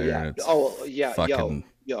on out Oh there, yeah. and it's Oh yeah. fucking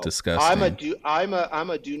Yo. disgusting. I'm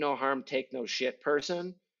a do no harm, take no shit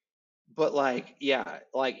person. But like, yeah,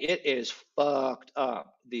 like it is fucked up.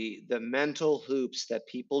 The mental hoops that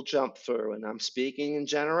people jump through, and I'm speaking in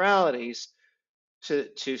generalities,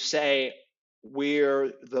 to say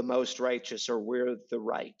we're the most righteous or we're the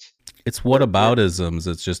right. It's We're whataboutisms.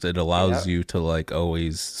 It's just it yeah. allows you to like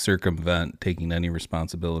always circumvent taking any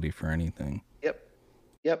responsibility for anything. Yep.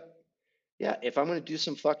 Yep. Yeah. If I'm gonna do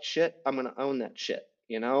some fucked shit, I'm gonna own that shit.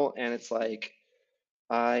 And it's like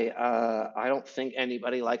I don't think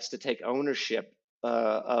anybody likes to take ownership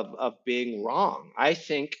of being wrong. I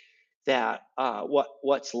think that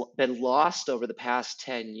been lost over the past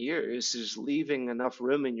 10 years is leaving enough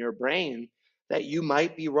room in your brain that you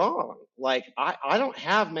might be wrong. Like I don't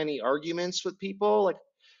have many arguments with people. Like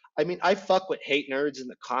I mean, I fuck with hate nerds in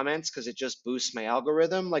the comments because it just boosts my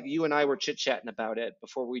algorithm. Like you and I were chit chatting about it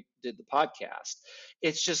before we did the podcast.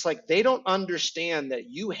 It's just like they don't understand that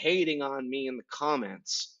you hating on me in the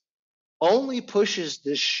comments only pushes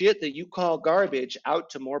the shit that you call garbage out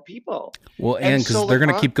to more people. Well, And and so, because they're like,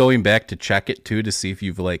 gonna keep going back to check it too to see if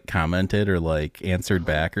you've like commented or like answered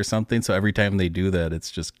back or something. So every time they do that,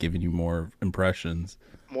 it's just giving you more impressions.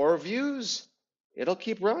 more views, it'll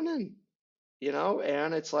keep running.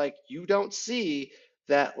 And it's like you don't see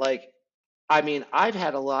that, like, I mean, I've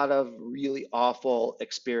had a lot of really awful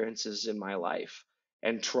experiences in my life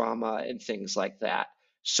and trauma and things like that.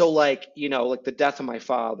 So, like the death of my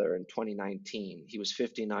father in 2019, he was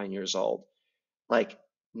 59 years old. Like,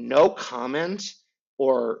 no comment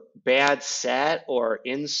or bad set or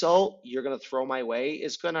insult you're going to throw my way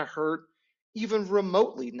is going to hurt even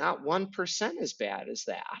remotely, not 1% as bad as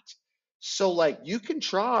that. So, like, you can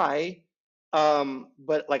try,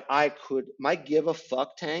 but like, my give a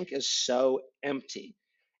fuck tank is so empty.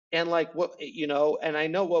 And like, and I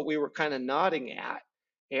know what we were kind of nodding at.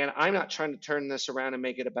 And I'm not trying to turn this around and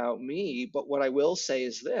make it about me, but what I will say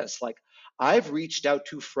is this, like, I've reached out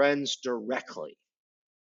to friends directly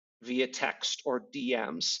via text or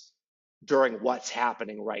DMs during what's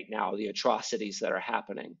happening right now, the atrocities that are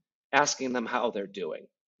happening, asking them how they're doing.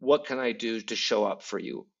 What can I do to show up for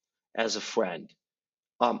you as a friend?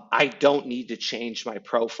 I don't need to change my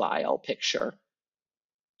profile picture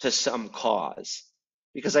to some cause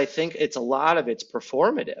because I think it's a lot of it's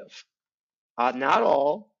performative. Not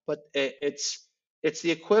all, but it's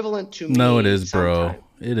the equivalent to No, it me is, bro. sometimes.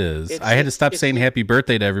 It is. It's I had to it's stop it's saying the happy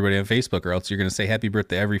birthday to everybody on Facebook, or else you're gonna say happy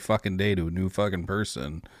birthday every fucking day to a new fucking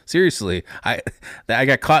person. Seriously, I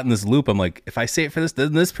got caught in this loop. I'm like, if I say it for this,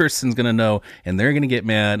 then this person's gonna know, and they're gonna get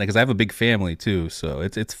mad because I have a big family too. So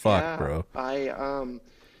it's fucked, yeah. bro.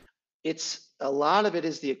 It's a lot of it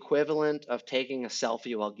is the equivalent of taking a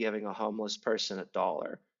selfie while giving a homeless person a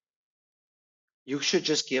dollar. You should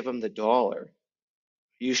just give them the dollar.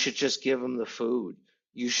 You should just give them the food.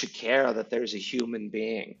 You should care that there's a human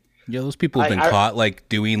being. Yeah, those people have I, been I caught like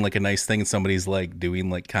doing like a nice thing, and somebody's like doing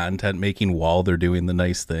like content making while they're doing the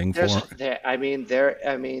nice thing for there's 'em. there. I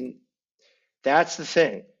mean, that's the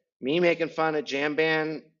thing. Me making fun of jam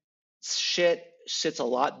band shit sits a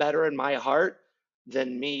lot better in my heart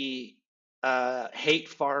than me hate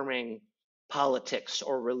farming politics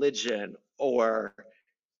or religion or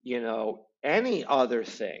any other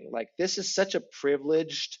thing. Like this is such a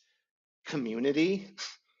privileged community,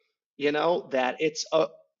 that it's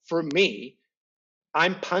for me,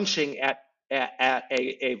 I'm punching at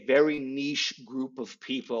a very niche group of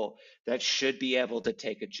people that should be able to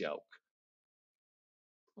take a joke.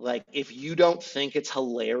 Like, if you don't think it's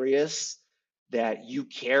hilarious that you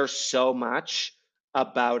care so much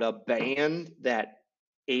about a band that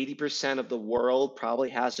 80% of the world probably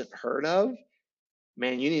hasn't heard of,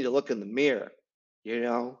 man, you need to look in the mirror, you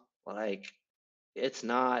know? Like, it's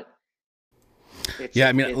not, Yeah,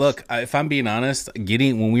 I mean, it's, look, if I'm being honest,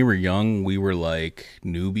 getting when we were young, we were like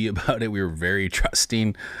newbie about it. We were very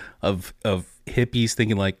trusting of hippies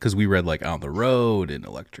thinking like, because we read like On the Road and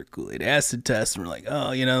Electric Kool-Aid Acid Test, and we're like,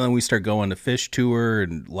 oh, then we start going to Phish tour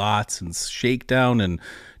and Lots and Shakedown, and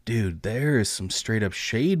dude, there is some straight up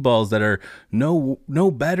shade balls that are no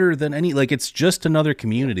better than any, like, it's just another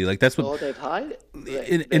community. Like that's what, Oh, they've hide.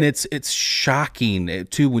 and it's shocking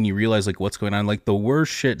too when you realize like what's going on. Like the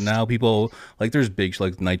worst shit now, people like there's big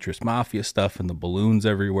like nitrous mafia stuff and the balloons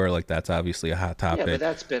everywhere. Like that's obviously a hot Yeah, but topic.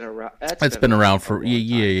 that's been around. It's been around A for long time.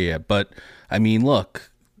 yeah. But I mean,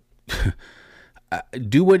 look,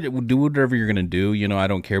 do whatever you're gonna do. I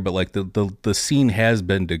don't care. But like the scene has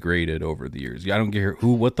been degraded over the years. I don't care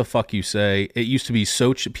what the fuck you say. It used to be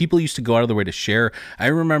so people used to go out of their way to share. I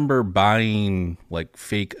remember buying like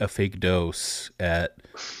a fake dose at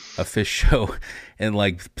a Phish show, and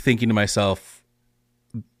like thinking to myself,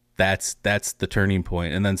 that's the turning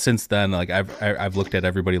point. And then since then, like I've looked at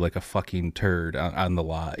everybody like a fucking turd on the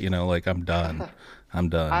lot. Like I'm done. I'm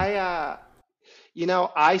done.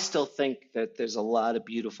 I still think that there's a lot of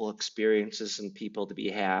beautiful experiences and people to be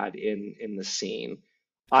had in the scene.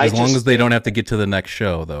 I As long as just they don't think, have to get to the next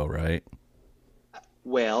show, though, right?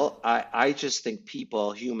 I just think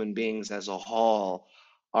people, human beings as a whole,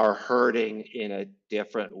 are hurting in a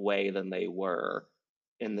different way than they were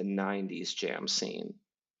in the 90s jam scene,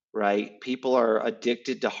 right? People are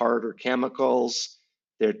addicted to harder chemicals.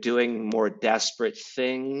 They're doing more desperate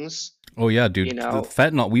things, Oh yeah, you dude. The know?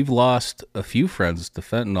 fentanyl. We've lost a few friends to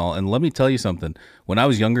fentanyl, and let me tell you something. When I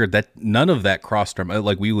was younger, that none of that crossed our mind.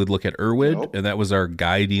 Like we would look at Irwid, Nope. and that was our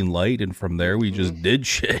guiding light, and from there we Hmm. just did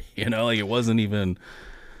shit. Like it wasn't even.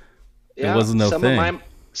 It Yeah, wasn't no thing.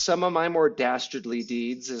 some of my more dastardly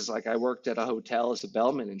deeds is like I worked at a hotel as a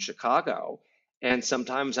bellman in Chicago, and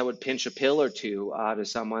sometimes I would pinch a pill or two out of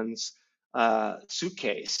someone's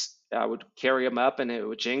suitcase. I would carry them up, and it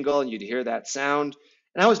would jingle, and you'd hear that sound.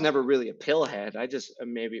 And I was never really a pillhead. I just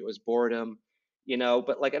maybe it was boredom,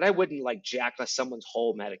 But like, and I wouldn't like jack someone's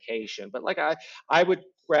whole medication, but like I would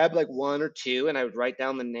grab like one or two, and I would write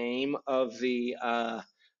down the name of the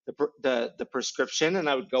prescription, and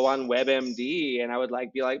I would go on WebMD, and I would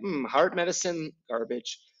like be like, heart medicine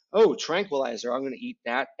garbage. Oh, tranquilizer, I'm going to eat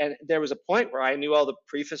that. And there was a point where I knew all the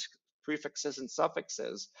prefixes and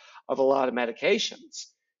suffixes of a lot of medications.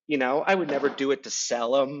 I would never do it to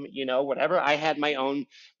sell them, whatever. I had my own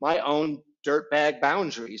dirtbag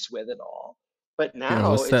boundaries with it all. But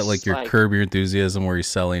now What's that like? it's Your like, Curb Your Enthusiasm, where he's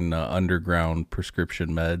selling underground prescription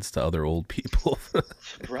meds to other old people.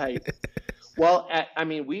 right. Well, I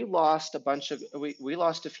mean, we lost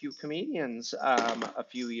a few comedians a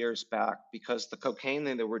few years back because the cocaine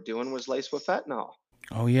thing that we're doing was laced with fentanyl.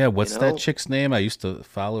 Oh yeah, You what's that know, chick's name? I used to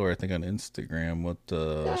follow her, I think, on Instagram. What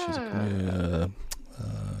she's a yeah, comedian.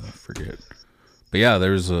 I forget. But yeah,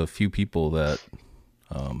 there's a few people that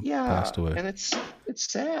yeah, passed away. and it's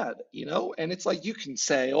sad, and it's like you can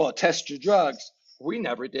say, "Oh, test your drugs." We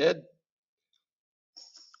never did.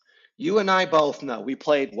 You and I both know we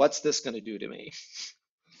played "What's This Gonna Do to Me?"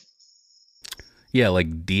 Yeah,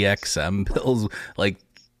 like DXM pills, like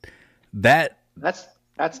that. That's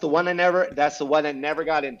that's the one I never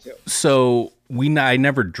got into. So I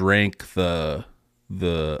never drank the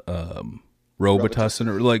Robitussin, Robitussin.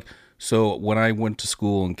 or like, so when I went to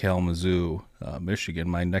school in Kalamazoo, Michigan,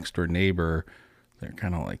 my next door neighbor, they're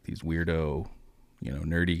kind of like these weirdo,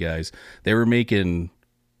 nerdy guys. They were making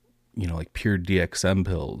like pure DXM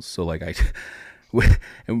pills. So like we,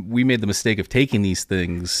 and we made the mistake of taking these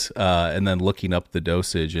things and then looking up the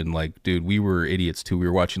dosage, and like, dude, we were idiots too. We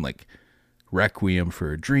were watching like Requiem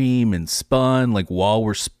for a Dream and Spun, like while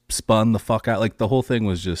we're spun the fuck out. Like the whole thing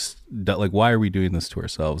was just like, why are we doing this to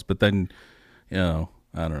ourselves? But then, I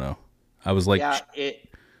don't know. I was like Yeah, in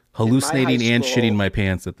my high hallucinating and shitting school, my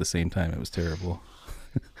pants at the same time. It was terrible.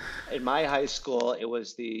 in my high school, it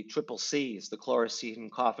was the triple C's, the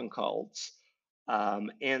chloroquine cough and colds.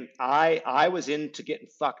 And I was into getting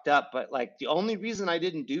fucked up, but like the only reason I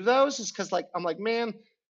didn't do those is because like I'm like, man,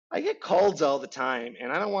 I get colds all the time,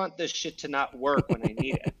 and I don't want this shit to not work when I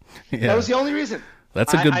need it. That Yeah. was the only reason.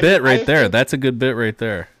 That's a I, good I mean, bit right I there. think That's a good bit right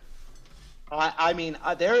there.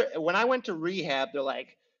 there when I went to rehab, they're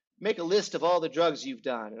like, make a list of all the drugs you've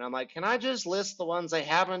done, and I'm like, can I just list the ones I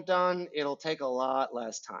haven't done? It'll take a lot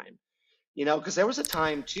less time. Because there was a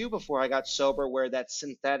time too before I got sober where that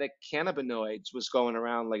synthetic cannabinoids was going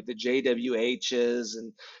around, like the JWHs,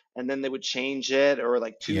 and then they would change it, or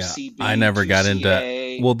like Yeah, I 2CB, never got into.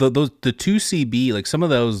 2CA. Well, the 2CB, like some of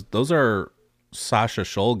those are Sasha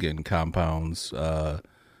Shulgin compounds.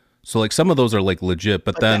 So like some of those are like legit,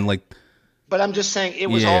 but But then that, like, but I'm just saying it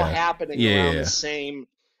was all yeah, happening around yeah,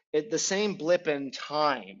 the same blip in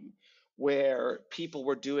time where people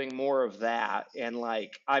were doing more of that, and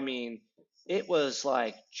like, I mean. it was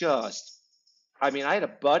like just, I mean, I had a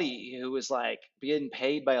buddy who was like being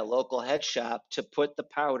paid by a local head shop to put the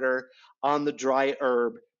powder on the dry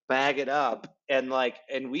herb, bag it up, and like,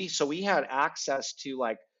 and we had access to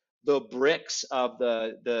like the bricks of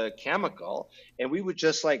the chemical, and we would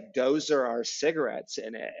just like dozer our cigarettes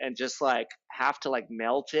in it and just like have to like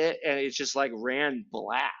melt it, and it just like ran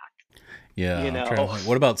black, Yeah, you I'm trying to know. think.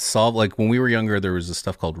 What about salt? Like when we were younger, there was this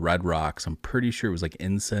stuff called red rocks. I'm pretty sure it was like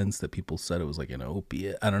incense that people said it was like an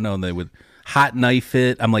opiate. I don't know. And they would hot knife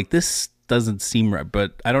it. I'm like, this doesn't seem right,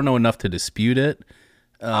 but I don't know enough to dispute it.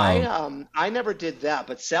 Um, I never did that,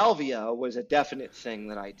 but salvia was a definite thing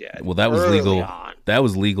that I did well, that was early legal. on. That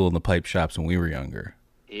was legal in the pipe shops when we were younger.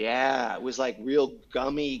 Yeah, it was like real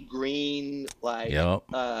gummy green, like Yep.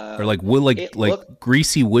 Or like wood, it looked, like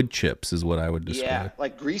greasy wood chips is what I would yeah, describe.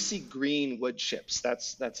 like greasy green wood chips.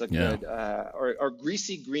 That's a Yeah. good or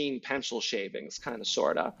greasy green pencil shavings, kind of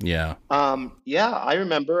sorta. Yeah. Yeah, I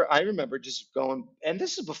remember just going, and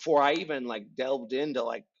this is before I even like delved into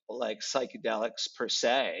like psychedelics per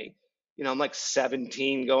se. You know, I'm like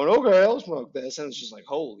 17 going, okay, I'll smoke this, and it's just like,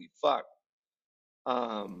 holy fuck.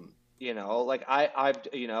 Like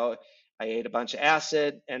I ate a bunch of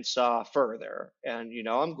acid and saw further, and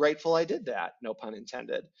I'm grateful I did that, no pun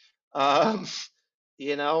intended. um,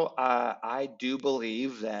 I do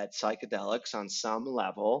believe that psychedelics on some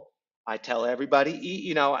level, I tell everybody,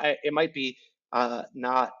 it might be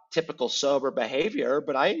not typical sober behavior,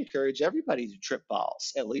 but I encourage everybody to trip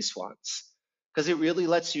balls at least once, because it really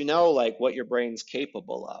lets you know like what your brain's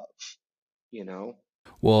capable of, you know.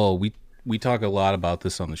 Well, we talk a lot about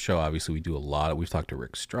this on the show. Obviously, we do a lot. We've talked to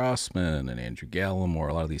Rick Strassman and Andrew Gallimore,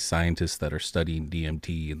 a lot of these scientists that are studying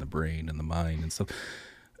DMT in the brain and the mind and stuff.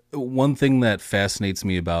 One thing that fascinates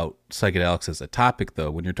me about psychedelics as a topic,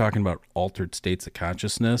 though, when you're talking about altered states of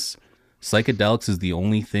consciousness, psychedelics is the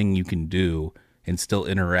only thing you can do and still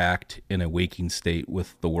interact in a waking state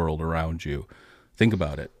with the world around you. Think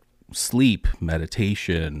about it: sleep,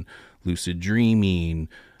 meditation, lucid dreaming,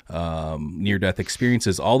 near death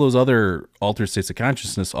experiences, all those other altered states of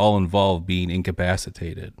consciousness all involve being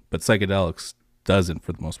incapacitated. But psychedelics doesn't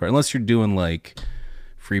for the most part, unless you're doing like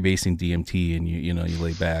freebasing DMT and you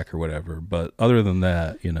lay back or whatever. But other than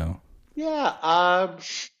that, Yeah,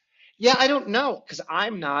 yeah, I don't know because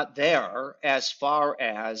I'm not there as far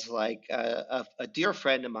as like a dear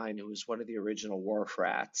friend of mine who was one of the original wharf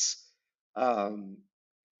rats. Um,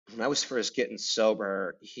 when I was first getting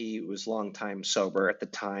sober, he was long time sober at the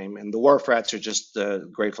time, and the wharf rats are just the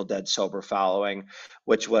Grateful Dead sober following,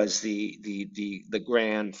 which was the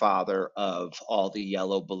grandfather of all the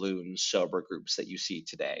yellow balloon sober groups that you see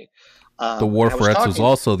today. the And I Wharf was Rats was talking,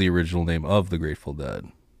 also the original name of the Grateful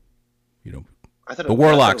Dead. You know, the I thought it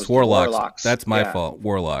Warlocks, was the Warlocks. Warlocks. That's my Yeah. fault.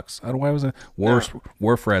 Warlocks. I don't know why was it No.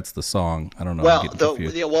 Wharf Rats the song. I don't know. I'm Well, getting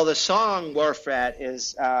confused. the song "Wharf Rat"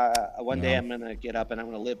 is "One day No. I'm gonna get up and I'm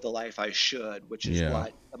gonna live the life I should," which is Yeah.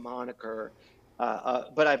 what the moniker.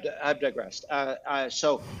 But I've digressed.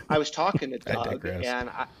 So I was talking to I Doug, digressed. and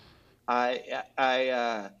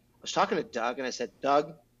I was talking to Doug, and I said,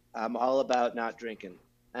 Doug, I'm all about not drinking,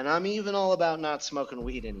 and I'm even all about not smoking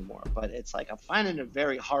weed anymore. But it's like I'm finding it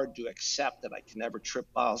very hard to accept that I can never trip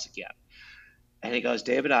balls again. And he goes,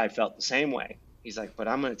 David, I felt the same way. He's like, but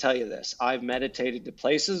I'm going to tell you this. I've meditated to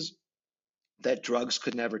places that drugs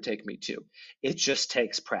could never take me to. It just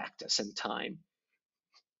takes practice and time.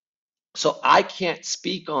 So I can't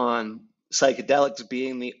speak on psychedelics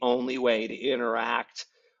being the only way to interact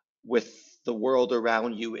with the world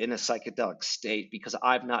around you in a psychedelic state because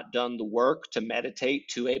I've not done the work to meditate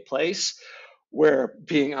to a place where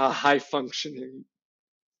being a high functioning,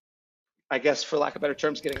 I guess for lack of better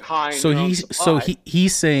terms, getting high in So your own he's so supply.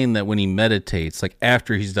 he's saying that when he meditates, like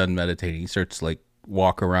after he's done meditating, he starts to like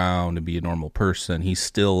walk around and be a normal person. He's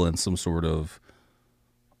still in some sort of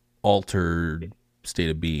altered state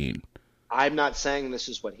of being. I'm not saying this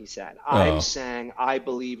is what he said. I'm Oh, saying I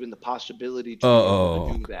believe in the possibility oh, to be able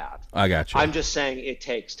to oh, do that. I gotcha. I'm just saying it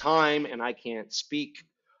takes time and I can't speak.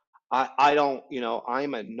 I don't,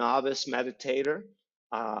 I'm a novice meditator.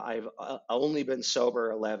 I've only been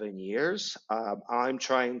sober 11 years. I'm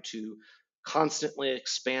trying to constantly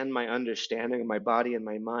expand my understanding of my body and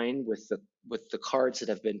my mind with the cards that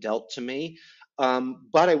have been dealt to me.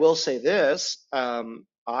 But I will say this: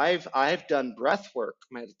 I've done breathwork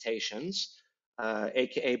meditations,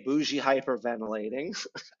 aka bougie hyperventilating,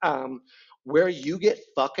 where you get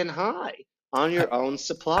fucking high on I, your own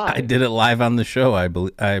I supply. did it live on the show. I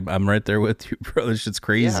believe I'm right there with you, bro. This shit's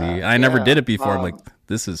Yeah, crazy. I never did yeah. it before. I'm like,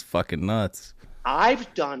 this is fucking nuts.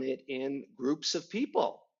 I've done it in groups of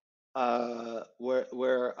people. a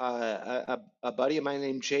buddy of mine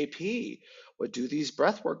named JP would do these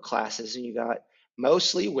breathwork classes, and you got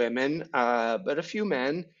mostly women, but a few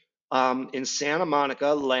men, in Santa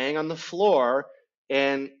Monica laying on the floor,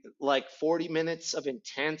 and like 40 minutes of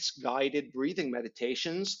intense guided breathing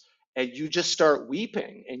meditations, and you just start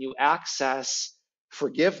weeping and you access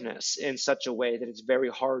forgiveness in such a way that it's very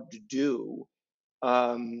hard to do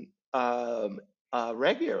um, um,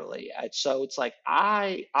 regularly. And so it's like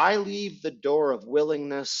I leave the door of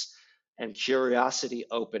willingness and curiosity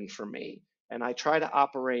open for me, and I try to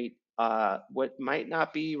operate. What might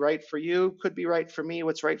not be right for you could be right for me.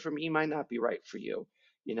 What's right for me might not be right for you.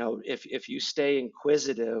 You know, if you stay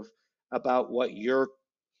inquisitive about what your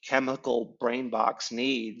chemical brain box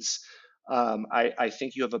needs, I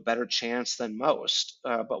think you have a better chance than most.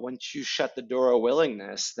 But once you shut the door of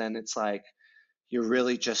willingness, then it's like you're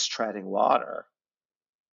really just treading water.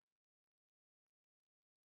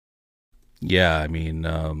 Yeah, I mean,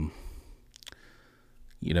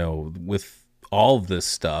 with all of this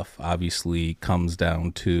stuff, obviously comes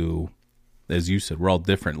down to, as you said, we're all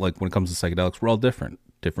different. Like when it comes to psychedelics, we're all different.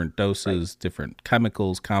 Different Right. doses, different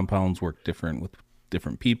chemicals, compounds work different with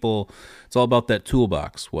different people. It's all about that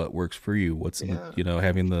toolbox. What works for you? What's in, Yeah.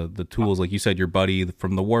 having the I tools, like you said, your buddy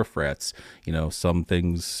from the wharf rats. Some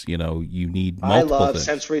things, you need I multiple love things.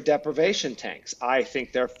 sensory deprivation tanks. I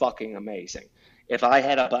think they're fucking amazing. If I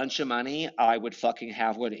had a bunch of money, I would fucking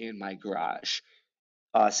have one in my garage.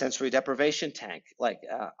 Sensory deprivation tank.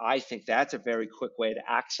 I think that's a very quick way to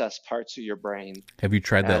access parts of your brain Have you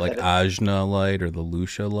tried that like that Ajna light or the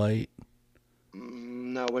Lucia light?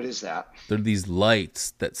 no, what is that? They're these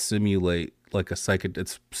lights that simulate like a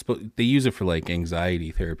psychedelic. They use it for like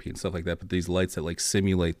anxiety therapy and stuff like that. But these lights that like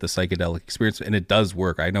simulate the psychedelic experience, and it does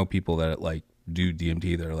work. I know people that like do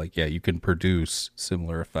DMT. They're like, yeah, you can produce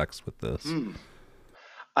similar effects with this. Hmm.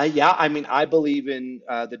 Yeah, I mean, I believe in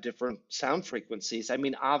the different sound frequencies. I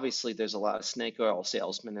mean, obviously, there's a lot of snake oil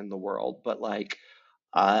salesmen in the world, but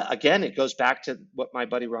again, it goes back to what my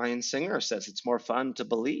buddy Ryan Singer says. It's more fun to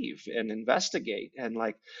believe and investigate. And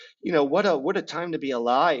what a time to be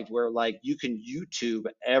alive, where like you can YouTube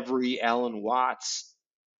every Alan Watts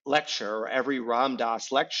lecture or every Ram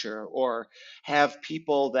Dass lecture, or have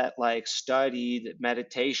people that like studied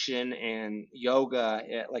meditation and yoga.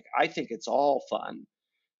 Like I think it's all fun.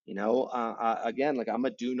 Again, like I'm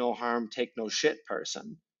a do no harm, take no shit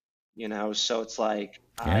person. So it's like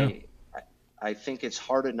Yeah. I think it's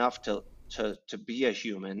hard enough to be a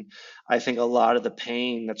human. I think a lot of the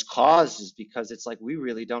pain that's caused is because it's like we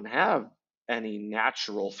really don't have any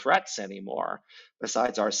natural threats anymore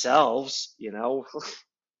besides ourselves.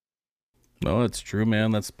 No, it's true,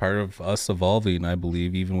 man. That's part of us evolving. I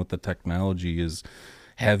believe, even with the technology, is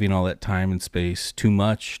having all that time and space too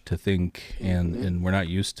much to think, and hmm and we're not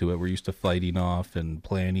used to it. We're used to fighting off and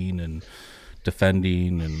planning and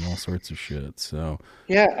defending and all sorts of shit. So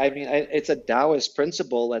Yeah, I mean, it's a Taoist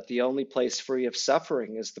principle that the only place free of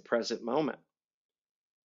suffering is the present moment.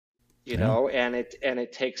 yeah. And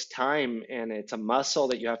it takes time, and it's a muscle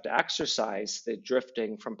that you have to exercise, the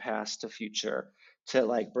drifting from past to future, to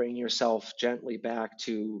like bring yourself gently back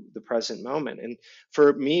to the present moment. And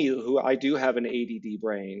for me, who I do have an ADD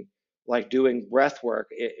brain, like doing breath work,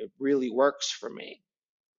 it really works for me.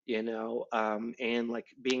 And like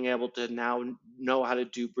being able to now know how to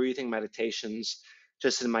do breathing meditations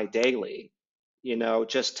just in my daily,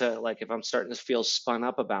 just to like if I'm starting to feel spun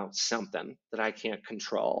up about something that I can't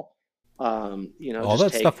control, All just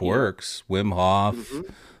that take, stuff works. Wim Hof,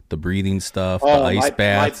 mhm. the breathing stuff, the Oh, ice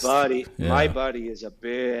my baths. buddy, my Yeah. buddy is a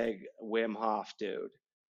big Wim Hof dude,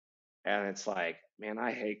 and it's like, man,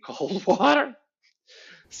 I hate cold water.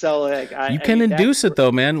 So like, I, You I can mean, that's induce it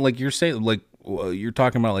though, man. Like you're saying, like you're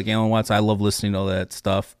talking about like Alan Watts. I love listening to all that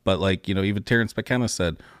stuff. But like, even Terrence McKenna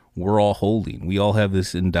said, we're all holding. We all have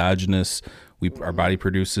this endogenous. Our body mhm.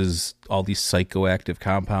 produces all these psychoactive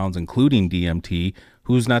compounds, including DMT.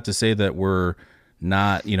 Who's not to say that we're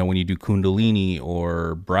not, when you do Kundalini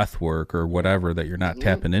or breath work or whatever, that you're not Mhm.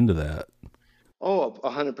 tapping into that. Oh,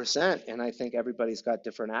 100%. And I think everybody's got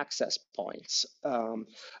different access points.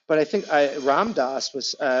 But I think Ram Dass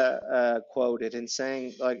was quoted in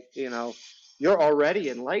saying, like, you're already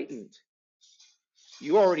enlightened.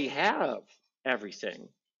 You already have everything.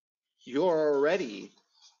 You're already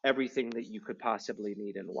everything that you could possibly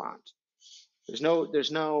need and want. There's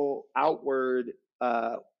no outward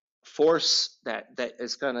uh, force that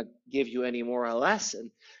is going to give you any more or less.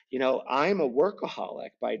 And I'm a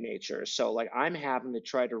workaholic by nature, so like I'm having to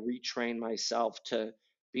try to retrain myself to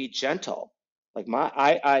be gentle. Like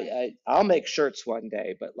I'll make shirts one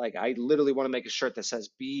day, but like I literally want to make a shirt that says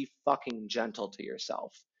 "Be fucking gentle to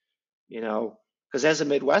yourself." you know, because as a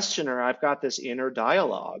Midwesterner, I've got this inner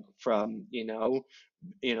dialogue from,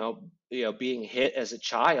 being hit as a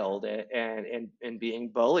child and being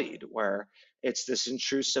bullied, where it's this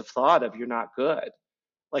intrusive thought of you're not good.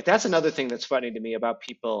 Like that's another thing that's funny to me about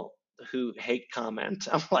people who hate comment.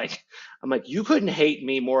 I'm like, you couldn't hate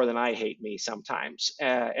me more than I hate me sometimes,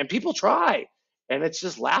 and people try, and it's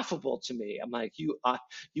just laughable to me. I'm like, you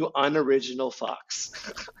unoriginal fucks.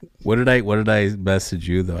 What did I message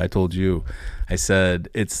you though? I told you, I said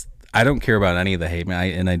I don't care about any of the hate mail,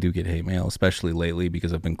 and I do get hate mail, especially lately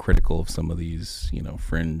because I've been critical of some of these,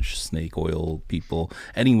 fringe snake oil people.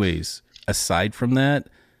 Anyways, aside from that,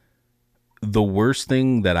 the worst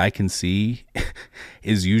thing that I can see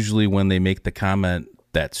is usually when they make the comment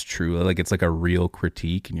that's true. Like it's like a real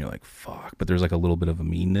critique and you're like, fuck, but there's like a little bit of a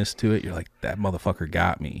meanness to it. You're like, that motherfucker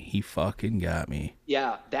got me. He fucking got me.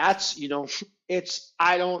 Yeah, that's,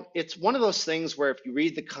 it's one of those things where if you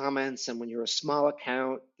read the comments and when you're a small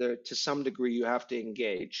account, there to some degree you have to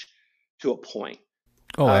engage to a point.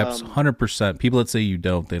 Oh, Um, 100%. People that say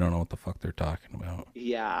they don't know what the fuck they're talking about.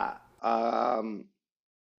 yeah.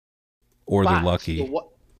 Or they're But lucky.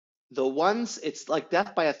 the ones, it's like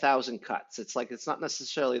death by a thousand cuts. It's like it's not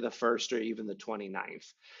necessarily the first or even the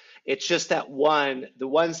 29th. It's just that one, the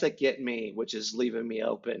ones that get me, which is leaving me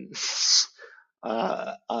open,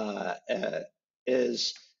 uh, uh, uh,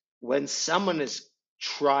 is when someone is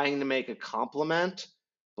trying to make a compliment,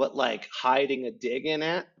 but like hiding a dig in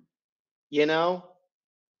it, you know?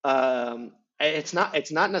 It's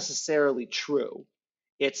not necessarily true.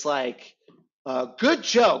 It's like, good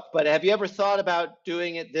joke, but have you ever thought about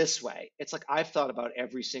doing it this way? It's like I've thought about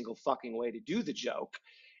every single fucking way to do the joke,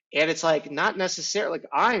 and it's like not necessarily like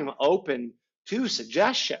I'm open to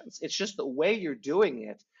suggestions. It's just the way you're doing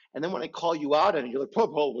it. And then when I call you out on it, you're like,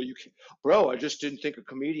 well, you can, bro, I just didn't think a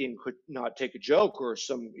comedian could not take a joke or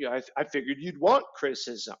some, I figured you'd want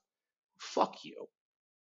criticism. Fuck you.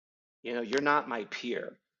 You're not my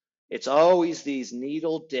peer. It's always these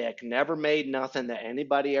needle dick, never made nothing that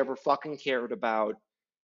anybody ever fucking cared about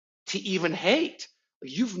to even hate.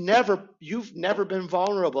 You've never been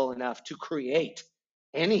vulnerable enough to create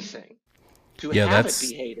anything, to Yeah, have it that's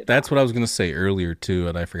be hated that's on. what I was gonna say earlier too,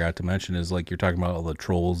 and I forgot to mention is like you're talking about all the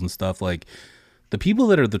trolls and stuff. Like the people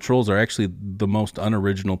that are the trolls are actually the most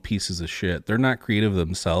unoriginal pieces of shit. They're not creative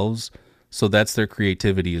themselves, so that's their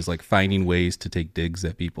creativity is like finding ways to take digs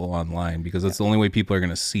at people online because Yeah, that's the only way people are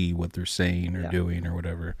gonna see what they're saying or yeah. doing or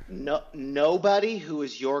whatever. No, nobody who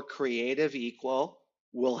is your creative equal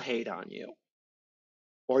will hate on you,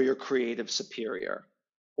 or your creative superior,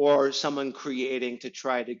 or someone creating to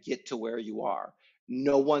try to get to where you are.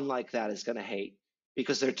 No one like that is going to hate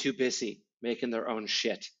because they're too busy making their own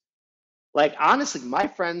shit. Like, honestly, my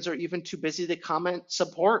friends are even too busy to comment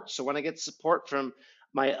support. So when I get support from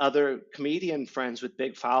my other comedian friends with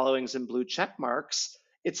big followings and blue check marks,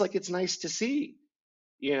 it's like it's nice to see,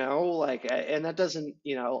 like, and that doesn't,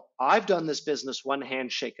 I've done this business one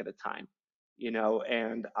handshake at a time,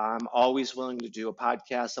 and I'm always willing to do a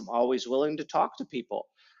podcast. I'm always willing to talk to people.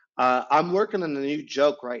 I'm working on a new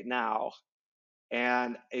joke right now,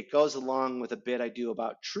 and it goes along with a bit I do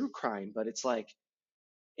about true crime, but it's like,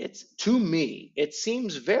 it's to me, it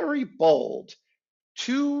seems very bold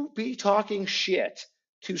to be talking shit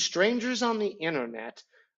to strangers on the internet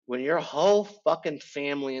when your whole fucking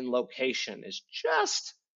family and location is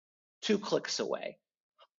just 2 clicks away.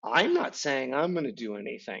 I'm not saying I'm going to do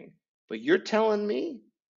anything, but you're telling me,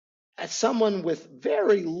 as someone with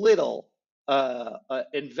very little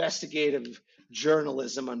investigative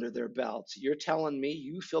journalism under their belts, you're telling me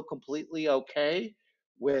you feel completely okay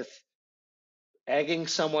with egging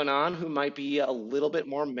someone on who might be a little bit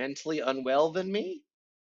more mentally unwell than me?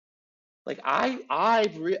 Like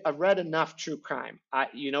I've read enough true crime.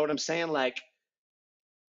 You know what I'm saying? Like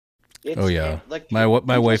Oh it's yeah. it, like My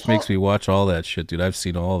people's wife makes whole me watch all that shit, dude. I've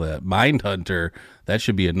seen all that. Mindhunter, that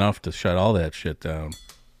should be enough to shut all that shit down.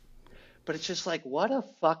 but it's just like what a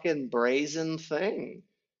fucking brazen thing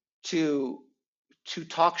to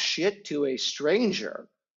talk shit to a stranger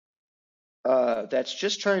that's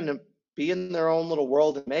just trying to be in their own little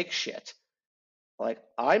world and make shit. Like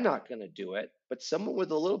I'm not gonna do it, but someone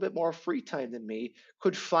with a little bit more free time than me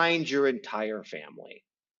could find your entire family.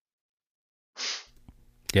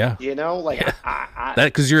 Yeah. Like Yeah. I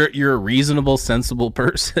That cuz you're a reasonable, sensible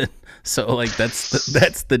person. So like that's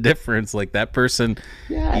the difference. Like that person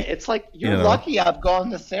yeah, you, it's like you you're know, lucky I've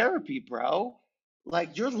gone to therapy, bro.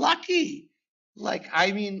 Like you're lucky. Like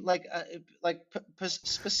I mean, like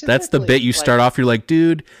that's the bit specifically, you like start off you're like,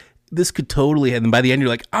 "Dude, this could totally." And then by the end you're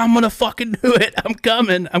like, "I'm going to fucking do it. I'm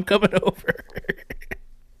coming. I'm coming over."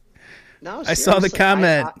 no, I saw the seriously,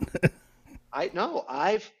 comment. I know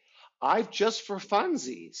I've just for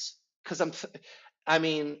funsies because I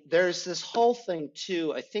mean, there's this whole thing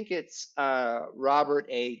too. I think it's Robert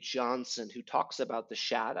A. Johnson who talks about the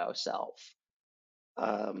shadow self,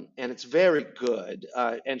 and it's very good.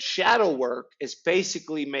 And shadow work is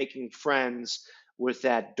basically making friends with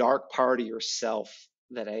that dark part of yourself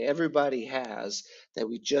that everybody has that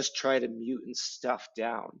we just try to mute and stuff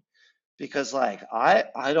down. Because like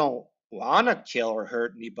I don't want to kill or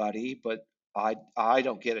hurt anybody, but I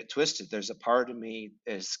don't get it twisted. There's a part of me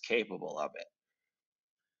is capable of it,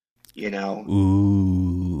 you know?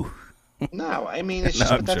 Ooh. No, I mean it's No,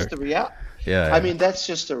 just, but I'm that's sure. the real. I Yeah, mean that's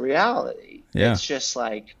just the reality. yeah. It's just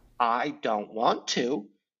like I don't want to,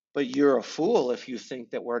 but you're a fool if you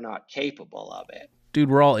think that we're not capable of it. Dude,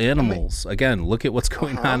 we're all I mean, animals. Again, look at what's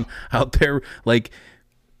going uh-huh. on out there. Like,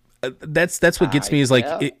 that's what gets me is like,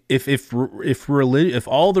 Yeah. if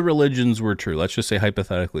all the religions were true, let's just say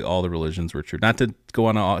hypothetically all the religions were true. Not to go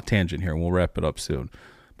on a tangent here, and we'll wrap it up soon.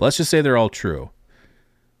 But let's just say they're all true.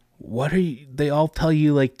 What are you? They all tell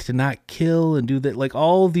you like to not kill and do that. Like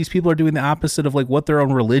all of these people are doing the opposite of like what their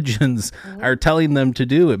own religions are telling them to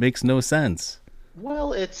do. It makes no sense.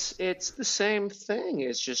 Well, it's the same thing.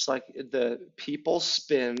 It's just like the people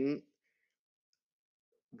spin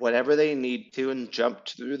whatever they need to and jump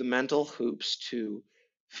through the mental hoops to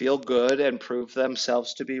feel good and prove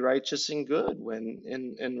themselves to be righteous and good when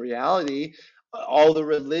in reality all the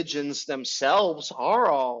religions themselves are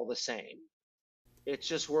all the same. It's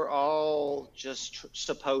just we're all just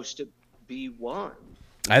supposed to be one.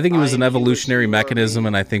 I think it I was an am you as evolutionary you are mechanism,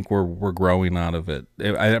 and me. I think we're growing out of it.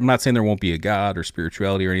 I'm not saying there won't be a God or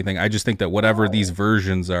spirituality or anything. I just think that whatever these No.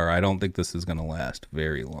 versions are, I don't think this is going to last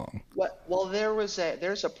very long. Well, there's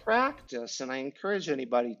a practice, and I encourage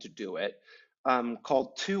anybody to do it,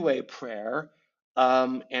 called two-way prayer,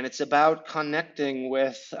 and it's about connecting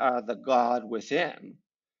with the God within.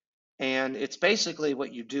 And it's basically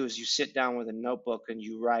what you do is you sit down with a notebook and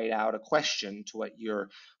you write out a question to what your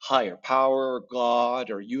higher power, God,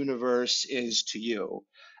 or universe is to you.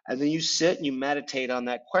 And then you sit and you meditate on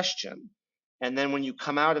that question. And then when you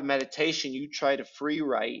come out of meditation, you try to free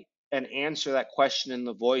write and answer that question in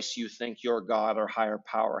the voice you think your God or higher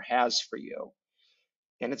power has for you.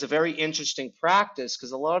 And it's a very interesting practice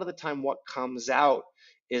because a lot of the time, what comes out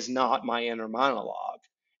is not my inner monologue.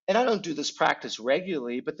 And I don't do this practice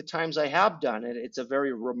regularly, but the times I have done it, it's a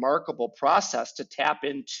very remarkable process to tap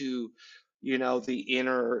into, the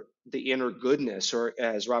inner goodness, or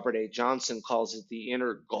as Robert A. Johnson calls it, the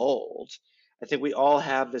inner gold. I think we all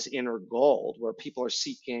have this inner gold where people are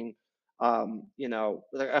seeking. Like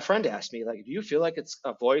a friend asked me, like, do you feel like it's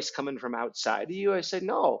a voice coming from outside of you? I said,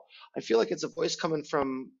 no, I feel like it's a voice coming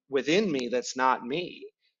from within me that's not me.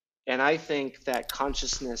 And I think that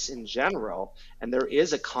consciousness in general, and there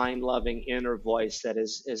is a kind, loving inner voice that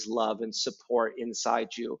is love and support inside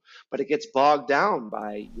you, but it gets bogged down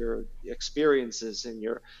by your experiences and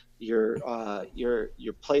your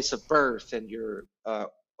place of birth and your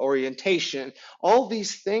orientation, all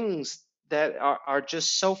these things that are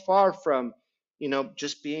just so far from,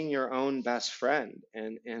 just being your own best friend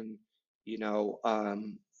and you know,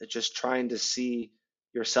 just trying to see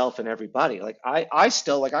yourself and everybody. Like I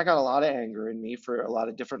still like I got a lot of anger in me for a lot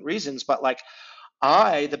of different reasons, but like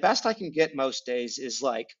the best I can get most days is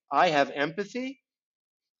like I have empathy,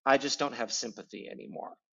 I just don't have sympathy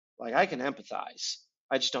anymore. Like I can empathize,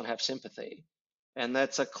 I just don't have sympathy. And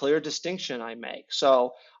that's a clear distinction I make.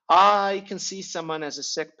 So I can see someone as a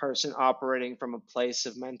sick person operating from a place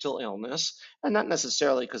of mental illness, and not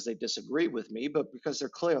necessarily because they disagree with me, but because they're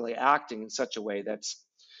clearly acting in such a way that's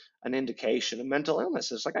an indication of mental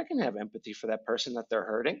illness. It's like I can have empathy for that person that they're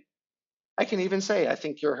hurting. I can even say, I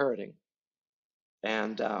think you're hurting.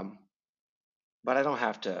 And but I don't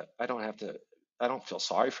have to. I don't have to. I don't feel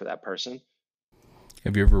sorry for that person.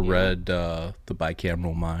 Have you ever You know. read The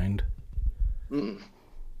Bicameral Mind? Mm.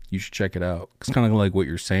 You should check it out. It's kind of like what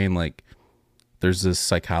you're saying. Like, there's this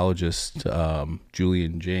psychologist,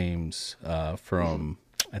 Julian James, Mm. from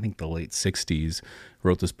I think the late '60s,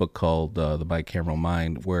 wrote this book called The Bicameral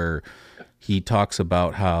Mind, where he talks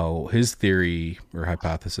about how his theory or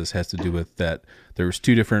hypothesis has to do with that there was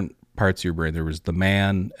two different parts of your brain. There was the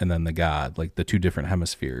man and then the God, like the two different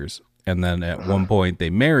hemispheres. And then at Uh-huh. one point they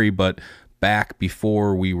marry, but back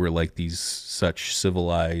before we were like these such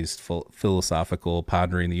civilized, philosophical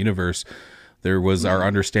pondering the universe, there was our Mm.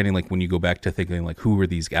 understanding, like when you go back to thinking like who are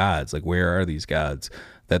these gods, like where are these gods,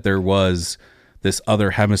 that there was this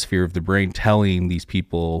other hemisphere of the brain telling these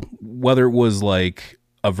people, whether it was like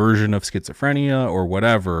a version of schizophrenia or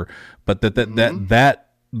whatever, but that that Mm. that that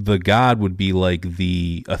the god would be like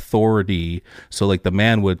the authority. So like the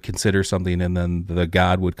man would consider something, and then the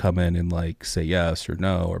god would come in and like say yes or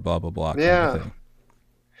no or blah blah blah kind of Yeah. thing.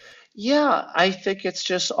 Yeah, I think it's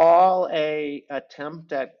just all a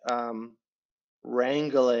attempt at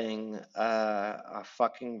wrangling a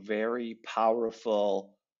fucking very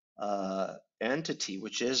powerful entity,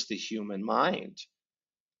 which is the human mind.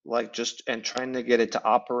 Like just and trying to get it to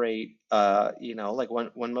operate, like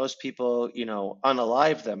when most people,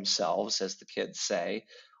 unalive themselves, as the kids say,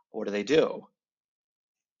 what do?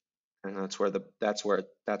 And that's where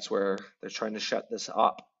they're trying to shut this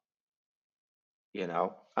up.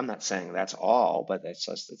 I'm not saying that's all, but it's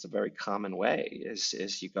a very common way is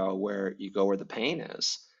you go where the pain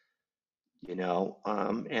is,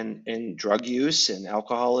 and drug use and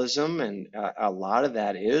alcoholism, and a lot of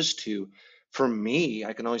that is for me,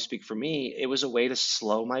 I can only speak for me, it was a way to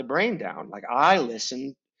slow my brain down. Like I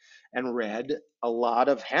listened and read a lot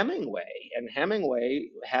of Hemingway, and Hemingway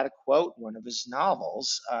had a quote in one of his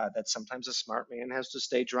novels, that sometimes a smart man has to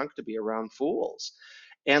stay drunk to be around fools.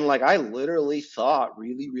 And like I literally thought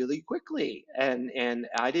really, really quickly, and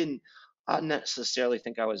I didn't necessarily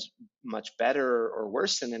think I was much better or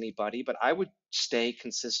worse than anybody, but I would stay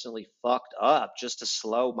consistently fucked up just to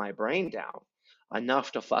slow my brain down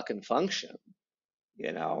enough to fucking function.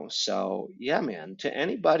 So yeah, man, to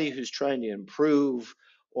anybody who's trying to improve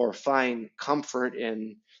or find comfort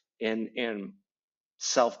in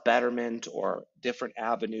self-betterment or different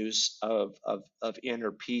avenues of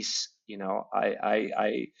inner peace,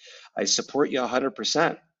 I support you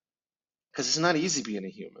 100%, because it's not easy being a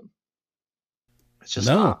human. It's just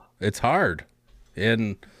No, not. it's hard,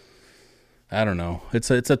 and I don't know.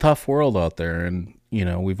 It's a tough world out there, and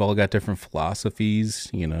we've all got different philosophies,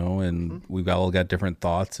 and Mhm. we've all got different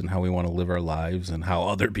thoughts and how we want to live our lives and how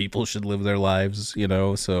other people should live their lives,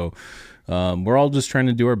 So we're all just trying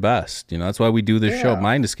to do our best. That's why we do this show. Yeah,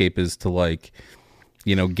 Mind Escape is to like,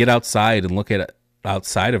 get outside and look at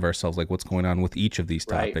outside of ourselves, like what's going on with each of these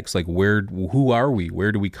right. topics. Like who are we?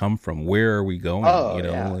 Where do we come from? Where are we going? Oh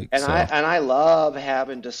yeah, Like and I so. and I love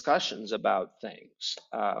having discussions about things.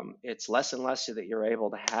 It's less and less that you're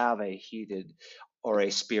able to have a heated or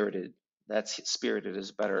a spirited. That's spirited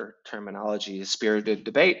is better terminology. A spirited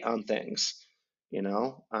debate on things.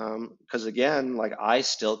 Because again, like I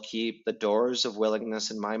still keep the doors of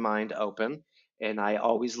willingness in my mind open, and I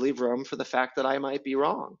always leave room for the fact that I might be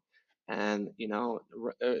wrong, and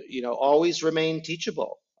always remain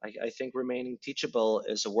teachable. I think remaining teachable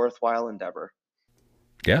is a worthwhile endeavor.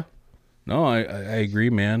 Yeah. No, I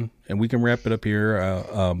agree, man. And we can wrap it up here.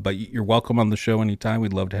 But you're welcome on the show anytime.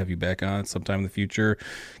 We'd love to have you back on sometime in the future.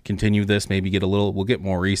 Continue this. Maybe we'll get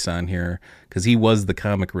Maurice on here because he was the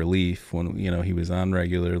comic relief when he was on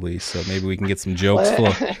regularly. So maybe we can get some jokes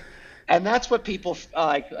Well, flow. and that's what people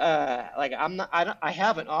like. Like I'm not. I don't. I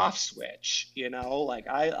have an off switch. Like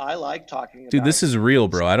I like talking Dude, about this is real,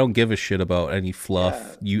 things. bro. I don't give a shit about any Yeah.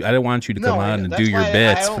 fluff. I don't want you to come No, I on know. and do That's your why I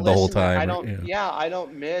bits for don't the whole listen. I time. don't. Yeah, I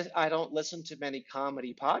don't listen to many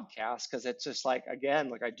comedy podcasts because it's just like again,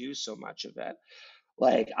 like I do so much of it.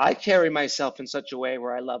 Like I carry myself in such a way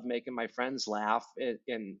where I love making my friends laugh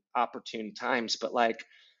in opportune times, but like,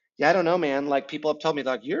 yeah, I don't know, man. Like people have told me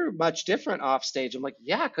like you're much different off stage. I'm like,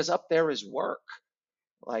 yeah, because up there is work.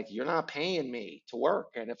 Like you're not paying me to work,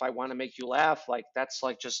 and if I want to make you laugh, like that's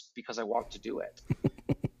like just because I want to do it.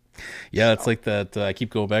 Yeah, it's So, like that. I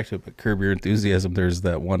keep going back to it, but Curb Your Enthusiasm. There's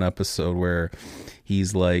that one episode where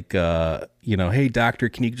he's like, hey doctor,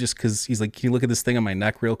 can you just? Because he's like, can you look at this thing on my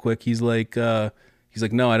neck real quick? He's like, no,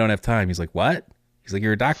 I don't have time. He's like, what? He's like,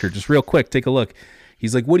 you're a doctor, just real quick, take a look.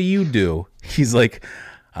 He's like, what do you do? He's like,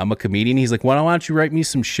 I'm a comedian. He's like, why don't you write me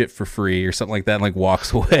some shit for free or something like that, and like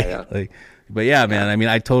walks yeah, away. yeah, Like, but yeah, man. yeah, I mean,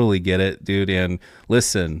 I totally get it, dude. And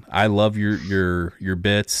listen, I love your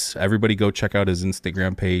bits. Everybody, go check out his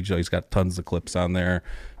Instagram page. He's got tons of clips on there.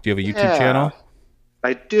 Do you have a YouTube yeah. channel?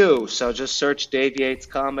 I do. So just search Dave Yates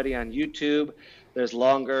Comedy on YouTube. There's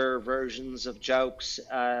longer versions of jokes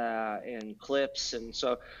and clips. And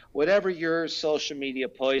so, whatever your social media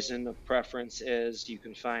poison of preference is, you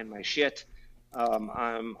can find my shit.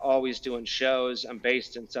 I'm always doing shows. I'm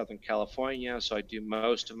based in Southern California, so I do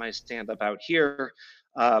most of my stand up out here.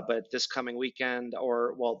 But this coming weekend,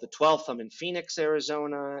 or well, the 12th, I'm in Phoenix,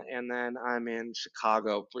 Arizona, and then I'm in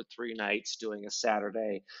Chicago for 3 nights doing a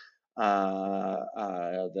Saturday,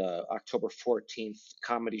 the October 14th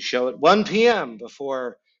comedy show at 1 p.m.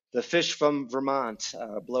 before the Phish from Vermont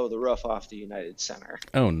blow the roof off the United Center.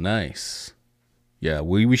 Oh, nice. Yeah,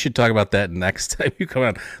 we should talk about that next time you come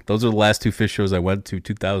on. Those are the last two Fish shows I went to,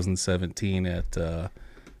 2017 at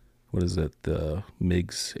what is it? The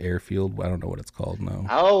Meigs Airfield. I don't know what it's called now.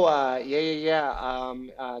 Oh,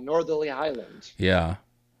 Northerly Highland. Yeah.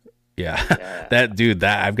 Yeah, Yeah.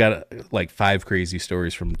 that I've got like 5 crazy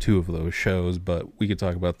stories from 2 of those shows, but we could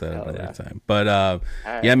talk about that Hell another yeah. time. But All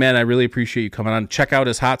yeah, right. man, I really appreciate you coming on. Check out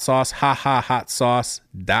his hot sauce,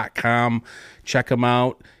 hotsauce.com. Check him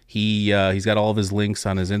out. He's got all of his links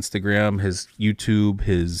on his Instagram, his YouTube,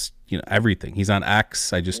 his everything. He's on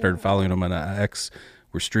X. I just started following him on X.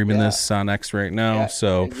 We're streaming Yeah. this on X right now. Yeah,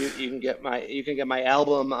 So and you can get my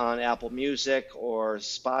album on Apple Music or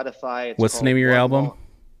Spotify. It's what's the name called of your album?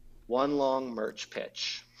 One Long Merch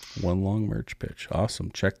Pitch. One Long Merch Pitch. Awesome.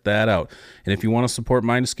 Check that out. And if you want to support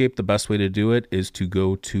Mindscape, the best way to do it is to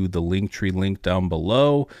go to the Linktree link down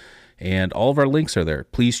below. And all of our links are there.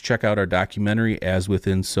 Please check out our documentary, As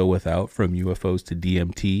Within, So Without, From UFOs to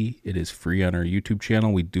DMT. It is free on our YouTube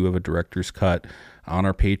channel. We do have a director's cut on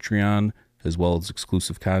our Patreon, as well as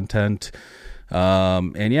exclusive content.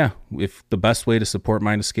 And yeah, if the best way to support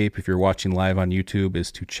Mindscape, if you're watching live on YouTube, is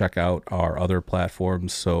to check out our other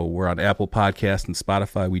platforms. So we're on Apple Podcasts and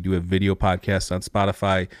Spotify. We do have video podcasts on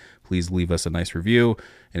Spotify. Please leave us a nice review.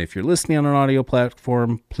 And if you're listening on an audio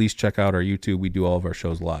platform, please check out our YouTube. We do all of our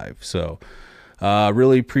shows live. So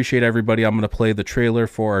really appreciate everybody. I'm going to play the trailer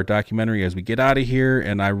for our documentary as we get out of here.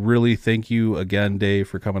 And I really thank you again, Dave,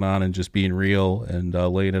 for coming on and just being real and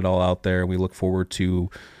laying it all out there. And we look forward to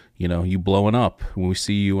you blowing up. When we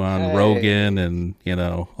see you on Rogan and,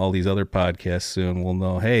 all these other podcasts soon, we'll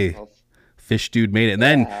know, hey, Phish dude made it. And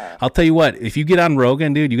then I'll tell you what, if you get on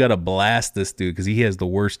Rogan, dude, you got to blast this dude because he has the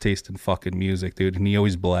worst taste in fucking music, dude. And he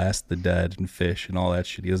always blasts the Dead and Phish and all that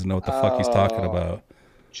shit. He doesn't know what the fuck he's talking about.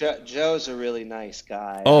 Joe's a really nice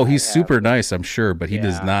guy. Oh, he's super nice, I'm sure, but he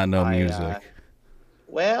does not know I, music.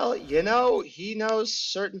 Well, he knows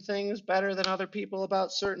certain things better than other people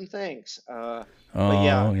about certain things. But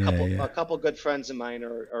yeah, a couple good friends of mine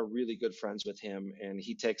are really good friends with him, and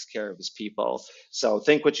he takes care of his people. So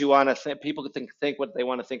think what you want to think. People can think what they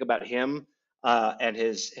want to think about him and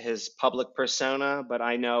his public persona. But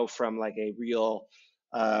I know from like a real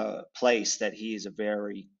place that he's a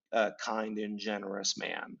very kind and generous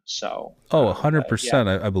man. So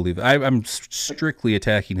 100%. I believe I'm strictly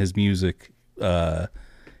attacking his music.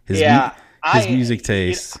 His music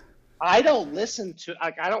taste. I don't listen to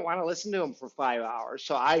I don't want to listen to him for 5 hours,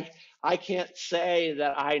 so I can't say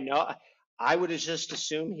that I know. I would just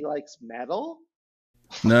assume he likes metal.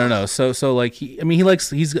 No. So like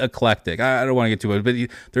he's eclectic. I don't want to get too much, but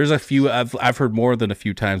there's a few I've heard more than a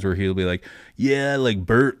few times where he'll be like, yeah, like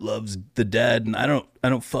Bert loves the Dead, and I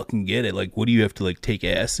don't fucking get it. Like, what do you have to like take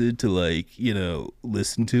acid to like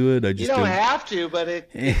listen to it? You don't have to, but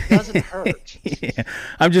it doesn't hurt. Yeah.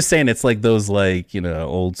 I'm just saying it's like those like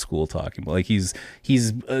old school talking. Like he's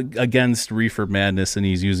against Reefer Madness and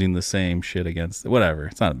he's using the same shit against whatever.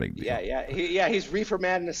 It's not a big deal. He's Reefer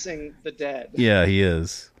Madnessing the Dead. Yeah, he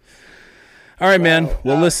is. All right, man.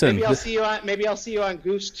 Well, listen. Maybe I'll see you on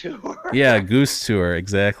Goose Tour. Yeah, Goose Tour,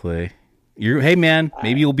 exactly. Hey, man.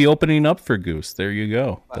 Maybe you'll be opening up for Goose. There you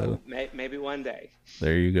go. Well, maybe one day.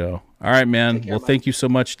 There you go. All right, man. Well, thank you so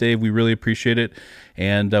much, Dave. We really appreciate it,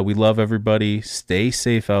 and we love everybody. Stay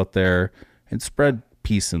safe out there and spread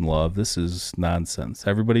peace and love. This is nonsense.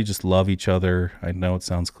 Everybody just love each other. I know it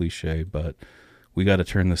sounds cliche, but we got to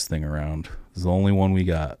turn this thing around. This is the only one we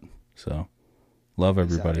got. So, love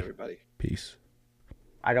everybody. Peace.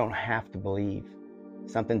 I don't have to believe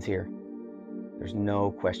something's here. There's no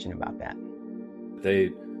question about that.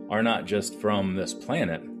 They are not just from this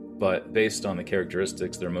planet, but based on the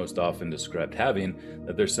characteristics they're most often described having,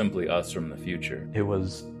 that they're simply us from the future. It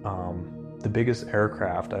was the biggest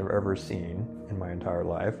aircraft I've ever seen in my entire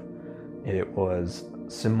life. It was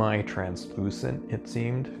semi-translucent, it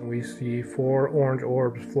seemed. We see 4 orange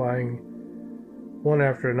orbs flying one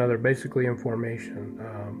after another, basically in formation.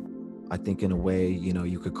 I think in a way,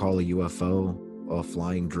 you could call a UFO a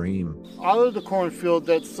flying dream. Out of the cornfield,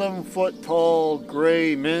 that 7-foot-tall,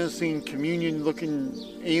 gray, menacing,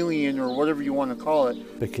 communion-looking alien, or whatever you want to call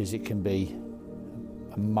it. Because it can be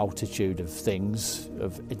a multitude of things,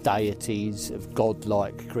 of deities, of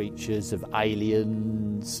godlike creatures, of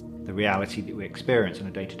aliens. The reality that we experience on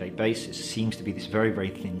a day-to-day basis seems to be this very, very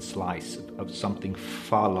thin slice of something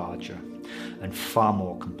far larger and far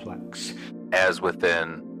more complex. As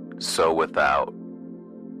within, so without.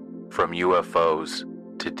 From UFOs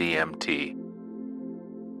to DMT.